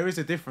 consequences but are- there is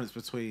a difference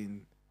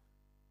between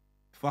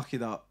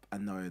fucking up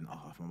and knowing,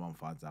 oh, if my mum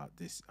finds out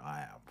this,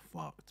 I am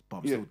fucked, but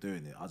I'm Yeah. still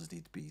doing it. I just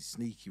need to be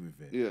sneaky with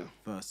it. Yeah.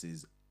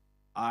 Versus,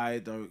 I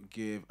don't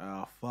give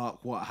a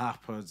fuck what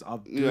happens.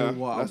 I'm doing Yeah,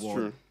 what that's I want.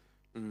 true.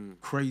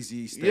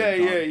 Crazy step. Yeah,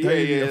 done, yeah, yeah,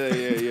 daily yeah,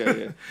 affairs. yeah, yeah,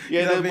 yeah.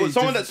 You know what I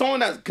mean? Someone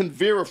that can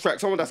veer off track,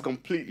 someone that's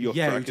completely off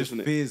Yeah, who track, just isn't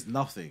it? fears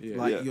nothing. Yeah.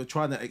 Like, Yeah. you're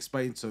trying to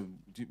explain to,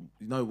 you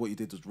know what you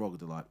did was wrong.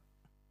 They're like,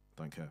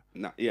 don't care.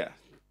 Nah, yeah.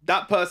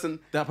 That person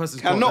That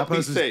person's Cannot that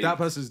be saved. That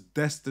person's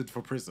destined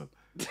for prison.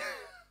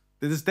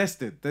 They're just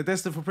destined. They're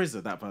destined for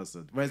prison. That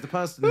person. Whereas the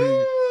person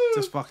who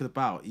just fucking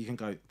about, you can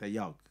go. They're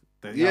young.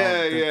 They're young. Yeah,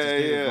 They're just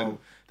getting yeah.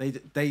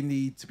 involved. They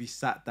need to be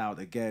sat down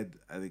again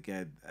and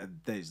again, and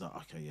then it's like,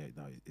 okay, yeah,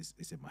 no, it's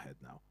in my head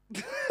now.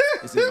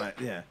 It's in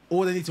my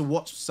Or they need to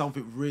watch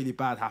something really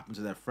bad happen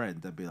to their friend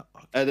and be like,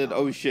 okay, and then no.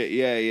 oh shit,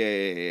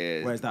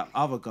 yeah. Whereas that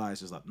other guy is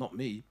just like, not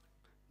me.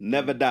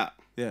 Never that.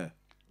 Yeah.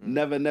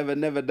 Never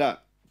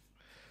that.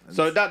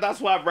 So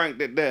that's why I've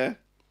ranked it there.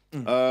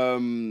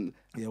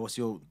 Yeah. What's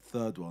your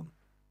third one?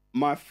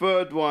 My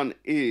third one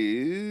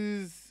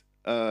is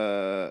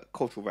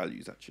cultural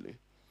values, actually.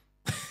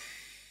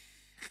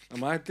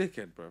 Am I a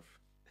dickhead, bruv?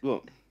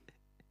 Look,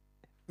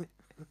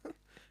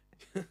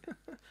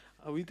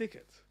 Are we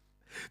dickheads?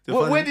 The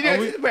where funny- did you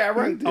anticipate I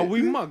ranked it? Are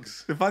we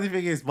mugs? The funny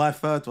thing is, my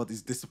third one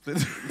is discipline.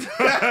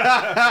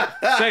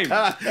 Same.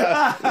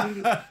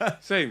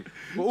 Same.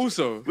 But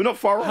also, We're not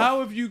far off. how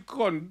have you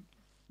gone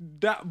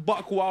that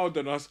buck wild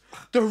on us?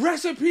 The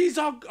recipes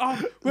are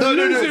we're No,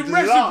 losing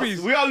last.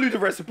 recipes. We are losing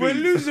recipes. We're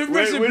losing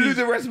recipes. We're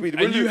losing recipes.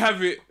 And you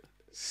have it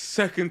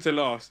second to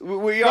last.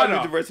 We are Brother,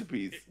 losing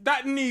recipes.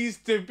 That needs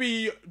to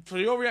be, for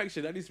your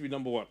reaction, that needs to be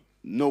number one.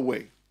 No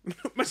way.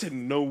 I said,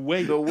 no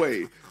way. No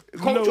way.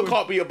 Culture way.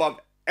 can't be above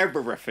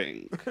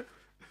everything.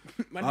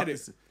 Man had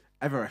it.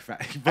 Ever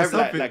effect.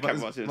 Like Kevin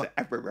said,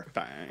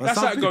 everything. That's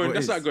some like people going. it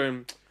That's is. like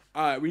going.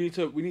 All right, we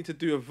need to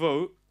do a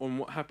vote on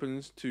what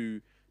happens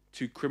to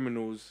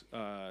criminals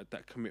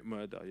that commit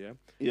murder. Yeah.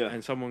 Yeah.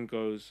 And someone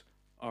goes,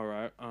 all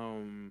right.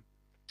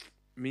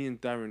 Me and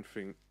Darren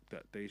think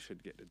that they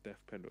should get the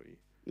death penalty.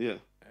 Yeah.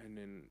 And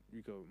then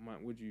you go, Mike,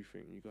 what do you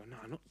think? You go,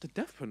 nah, not the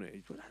death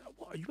penalty.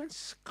 What are you man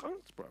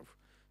skunks, bruv?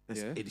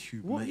 That's Yeah.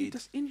 inhumane. What?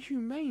 That's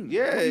inhumane.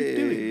 Yeah, What are you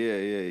doing?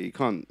 yeah. You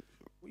can't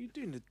What are you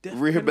doing? The death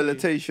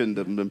rehabilitation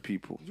them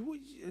people.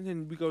 penalty? And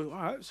then we go,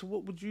 all right. So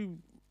what would you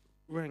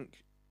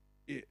rank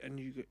it? And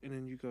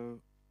then you go,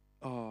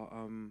 oh,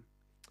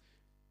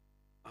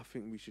 I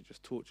think we should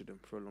just torture them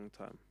for a long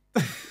time.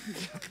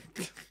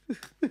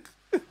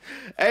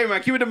 Hey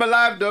man, keeping them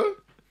alive though.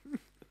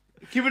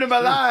 Keeping them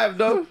alive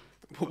though.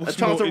 A What's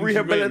chance more of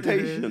inhumane?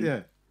 rehabilitation.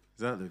 Yeah,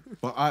 exactly.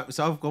 But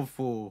I've gone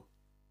for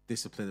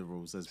disciplinary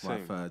rules as my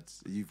Same. third.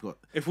 You've got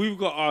If we've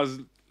got ours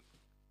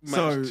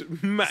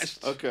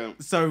matched, Okay.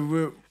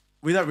 so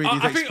we don't really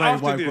need to I think explain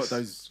after why we've this- got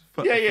those.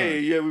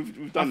 Yeah. We've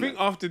I done think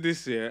that. after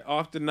this year,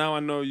 after now I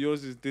know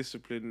yours is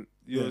discipline,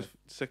 yours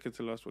second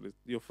to last one is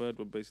your third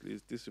one basically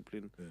is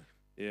discipline.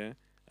 Yeah.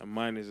 And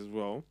mine is as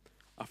well.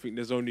 I think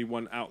there's only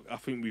one out. I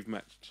think we've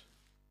matched.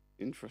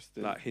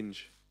 Interesting. Like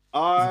Hinge.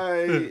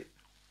 I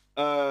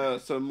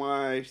so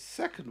my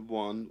second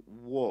one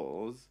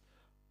was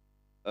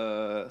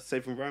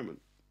safe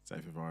environment.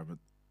 Safe environment.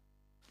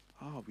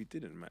 Oh, we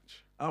didn't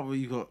match. Oh well,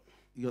 you got.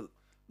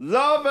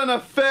 Love and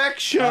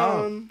affection.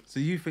 Oh, so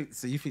you think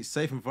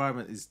safe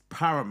environment is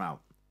paramount?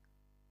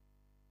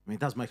 I mean, it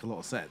does make a lot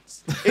of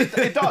sense.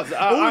 It does.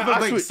 All of it I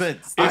makes switched-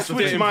 sense. I If the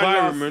switched mine last-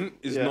 environment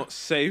is yeah. not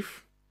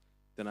safe,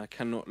 then I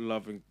cannot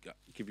love and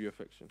give you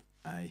affection.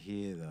 I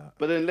hear that.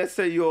 But then let's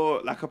say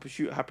you're like a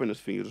pursuit happiness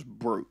thing, you're just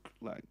broke,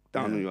 like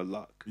down on your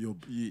luck. You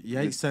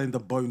ain't selling the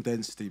bone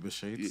density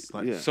machines.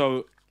 Like, Yeah.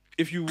 So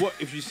if you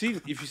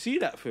see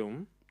that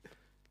film,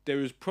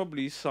 there is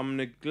probably some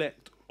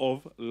neglect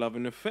of love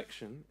and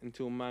affection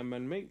until my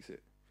man makes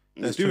it.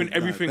 He's that's doing true.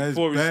 everything There's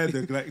for bare his.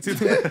 neglected.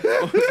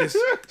 There's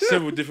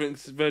several different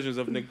versions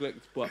of neglect,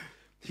 but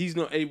he's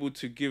not able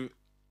to give.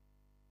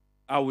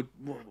 I would.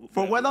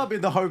 From when I'm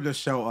in the homeless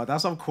shelter,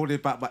 that's I'm calling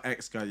back my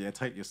ex guy. Yeah,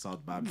 take your son,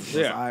 man. Because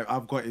Yeah.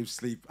 I've got him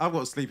sleep. I've got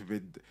to sleep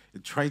him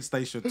in train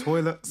station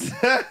toilets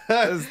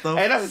and stuff.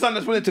 Hey, that's a son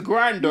that's willing to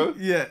grind though.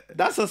 Yeah.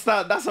 That's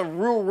a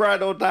real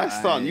ride or die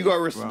son. You gotta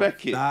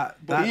respect it. that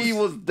He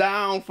was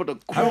down for the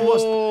I haven't,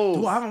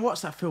 cause. I haven't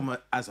watched that film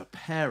as a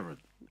parent.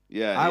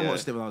 Yeah, I yeah.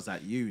 watched it when I was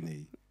at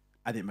uni,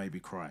 and it made me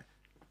cry.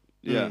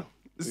 Yeah.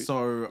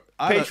 So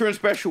I don't- Patreon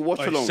special, watch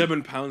along.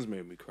 £7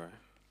 made me cry.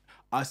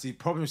 I see.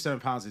 Problem with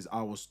 £7 is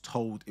I was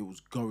told it was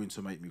going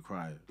to make me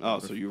cry. Oh,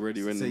 so you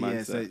already were in the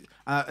mindset.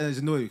 And it's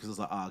annoying because I was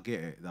like, I get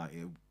it. Like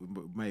it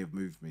may have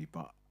moved me,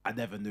 but I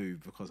never knew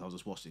because I was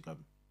just watching it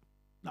going,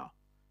 no.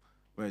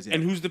 Whereas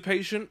And who's the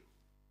patient?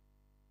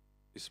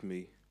 It's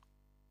me.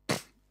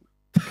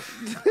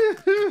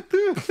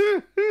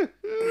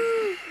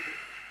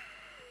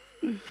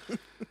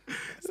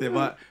 see,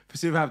 but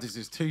Pursuit of Happiness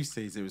was 2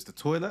 scenes. It was the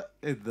toilet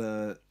in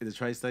the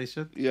train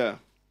station Yeah.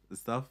 and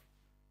stuff,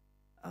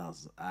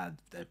 And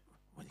then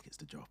when he gets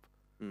the job.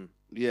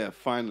 Yeah,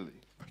 finally.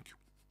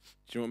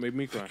 Do you know what made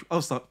me cry?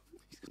 I'll start.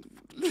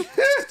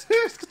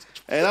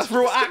 Hey, that's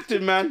real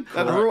acting, man.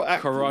 That's real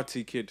acting.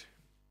 Karate Kid.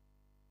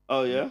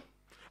 Oh yeah.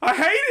 I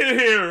hate it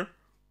here.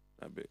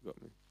 That bit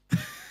got me.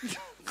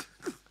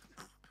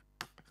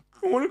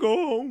 I want to go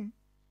home.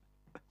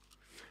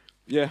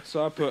 Yeah,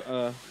 so I put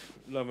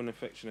love and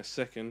affection a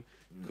second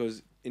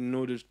because in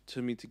order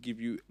to me to give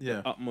you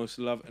Yeah. the utmost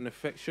love and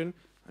affection,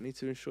 I need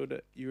to ensure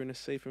that you're in a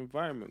safe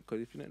environment.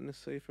 Because if you're not in a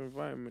safe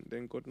environment,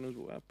 then God knows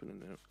what will happen,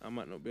 and then I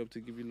might not be able to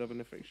give you love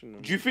and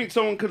affection. Do you think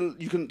someone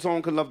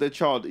can love their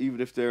child even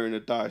if they're in a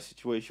dire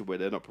situation where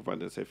they're not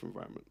providing a safe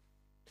environment?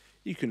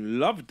 You can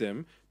love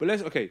them, but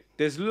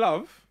there's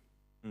love,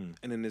 and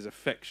then there's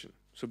affection.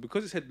 So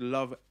because it said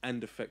love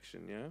and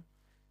affection, yeah,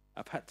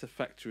 I've had to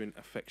factor in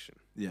affection.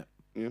 Yeah.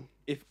 Yeah.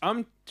 If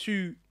I'm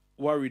too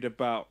worried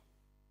about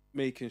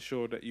making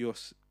sure that you're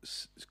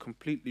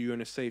you're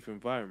in a safe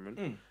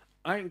environment,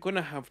 I ain't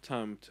gonna have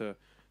time to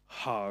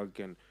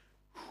hug and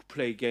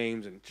play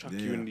games and chuck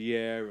you in the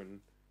air and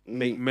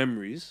make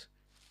memories.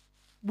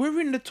 We're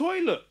in the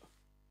toilet.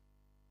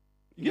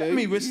 You get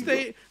me?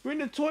 We're in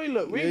the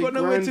toilet. We ain't got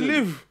nowhere to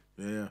grinding. live.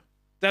 Yeah.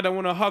 Dad, I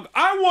want to hug.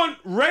 I want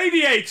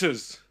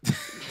radiators.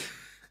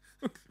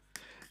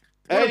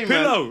 Hey, A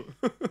pillow.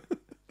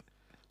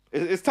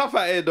 It's tough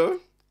out here though.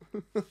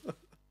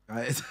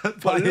 Right.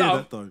 But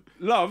love, though.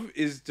 love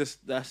is just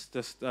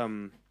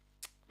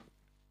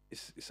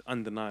it's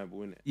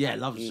undeniable, isn't it? Yeah,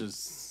 love's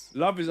just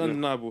Love is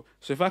undeniable.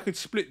 So if I could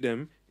split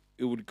them,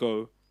 it would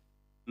go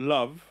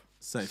love,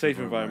 safe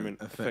environment,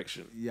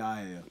 affection.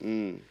 Yeah.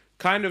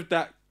 Kind of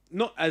that,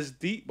 not as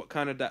deep, but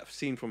kind of that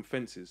scene from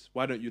Fences.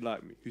 Why don't you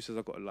like me? Who says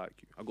I gotta like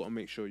you? I gotta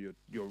make sure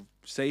you're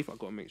safe. I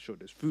gotta make sure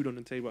there's food on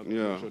the table. I gotta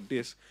make sure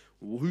this.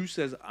 Who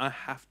says I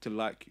have to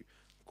like you?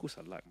 Of course,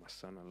 I like my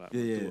son. I like my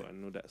daughter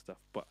and all that stuff.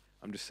 But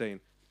I'm just saying,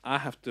 I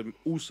have to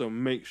also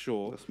make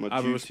sure That's my I have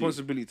a duty.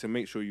 responsibility to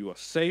make sure you are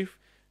safe,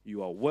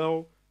 you are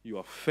well, you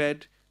are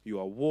fed, you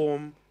are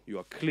warm, you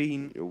are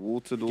clean. You're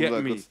watered, all Get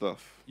that me? good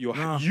stuff. You're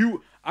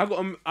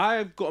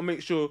I gotta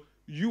make sure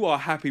you are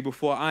happy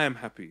before I am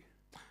happy.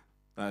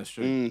 That's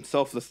true.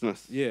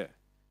 Selflessness. Yeah.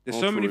 There's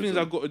so many things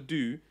Altruism. I've got to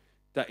do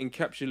that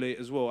encapsulate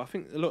as well. I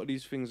think a lot of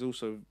these things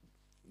also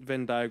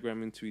Venn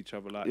diagram into each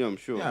other. Like Yeah, I'm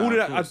sure. Yeah. all of of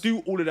that, I course. do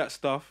all of that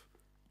stuff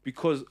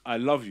because I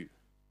love you.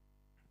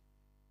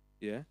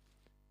 Yeah.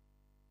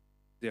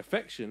 The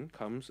affection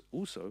comes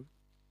also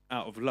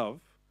out of love,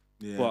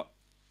 Yeah. but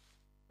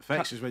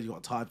affection is when you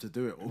got time to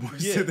do it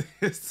almost. Yeah.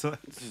 It's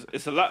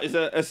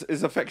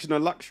affection a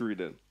luxury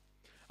then?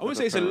 I wouldn't Like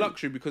say it's a parent.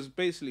 luxury because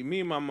basically me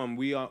and my mum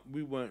we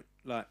weren't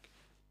like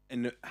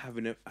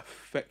having an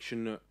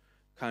affectionate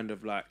kind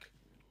of like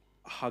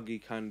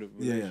huggy kind of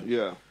relationship.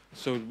 Yeah.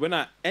 So when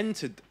I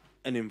entered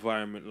an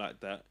environment like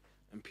that,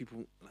 and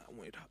people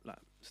wanted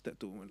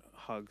stepdaughter wanted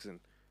hugs, and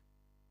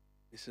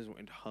missus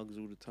wanted hugs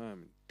all the time,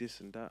 and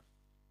this and that,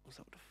 I was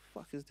like, "What the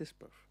fuck is this,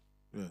 bro?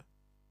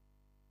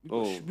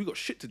 Yeah. We got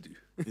shit to do."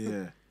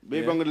 Yeah.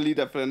 Maybe Yeah. I'm gonna leave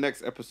that for the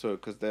next episode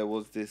because there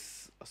was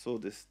I saw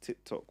this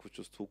TikTok which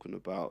was talking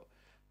about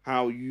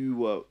how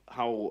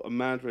a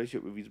man's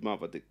relationship with his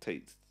mother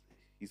dictates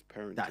his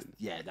parenting.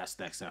 That's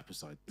next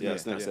episode.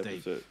 That's next deep.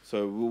 episode.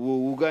 So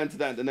we'll go into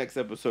that in the next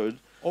episode.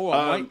 All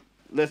right, mate.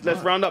 Let's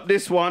round up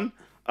this one.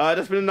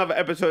 That's been another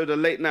episode of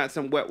Late Nights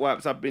and Wet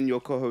Wipes. I've been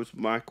your co-host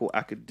Michael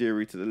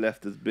Akadiri. To the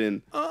left has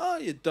been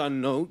You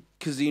done know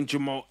Kazim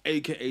Jamal,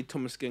 aka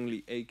Thomas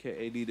Gengley,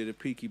 aka leader of the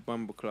Peaky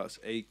Bumbleclats,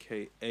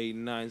 aka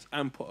Nines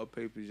and Potter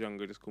Papers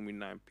Younger. Just call me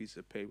 9 piece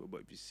of paper.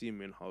 But if you see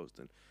me in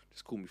Halston,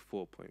 just call me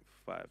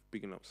 4.5.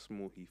 Bigging up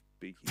Small Heath,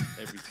 Big Heath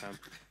every time.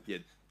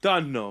 You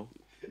done know.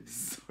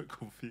 So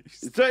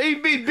confused. so he's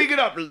been bigging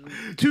up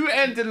 2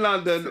 ends in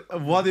London,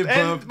 One in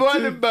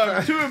one in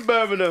Birmingham, 2 in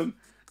Birmingham,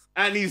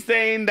 and he's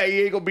saying that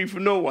he ain't got beef for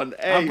no one.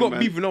 Hey, I've got man.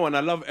 beef with no one.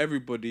 I love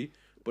everybody,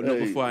 but not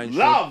Hey, before I ensure.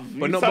 love.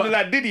 But You not, sounding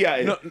but, like Diddy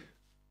out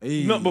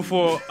here. not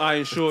before I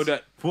ensure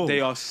that Whoa. they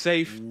are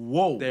safe.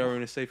 Whoa. They are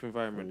in a safe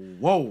environment.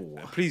 Whoa.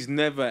 Please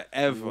never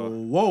ever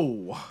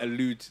Whoa.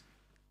 allude.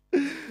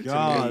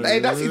 God. Hey,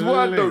 that's his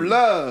word though.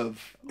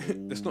 Love.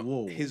 That's not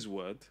Whoa. his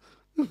word.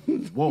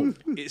 Whoa.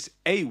 It's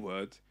a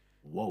word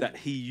Whoa. that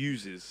he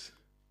uses.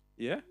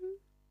 Yeah.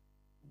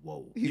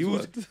 Whoa.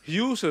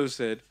 He also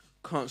said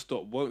can't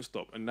stop, won't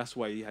stop, and that's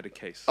why he had a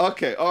case.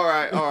 Okay. All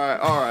right.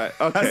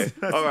 Okay.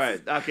 All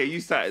right. Okay. You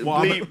started.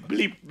 Well,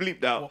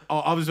 bleep that.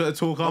 I was going to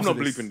talk I'm after not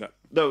this. bleeping that.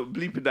 No,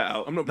 bleeping that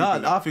out. I'm not No,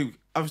 bleeping that. I think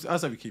I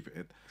say we keep it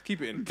in.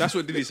 Keep it in. That's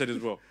what Diddy said as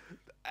well.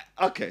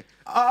 Okay.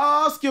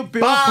 I ask your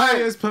bill Bye.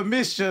 payers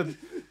permission.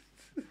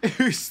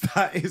 Who's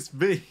that? Is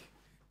me.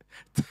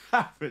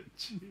 Darren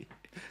G.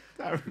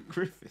 Darren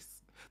Griffiths.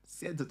 It's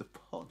the end of the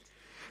pod.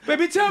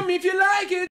 Baby, tell me if you like it.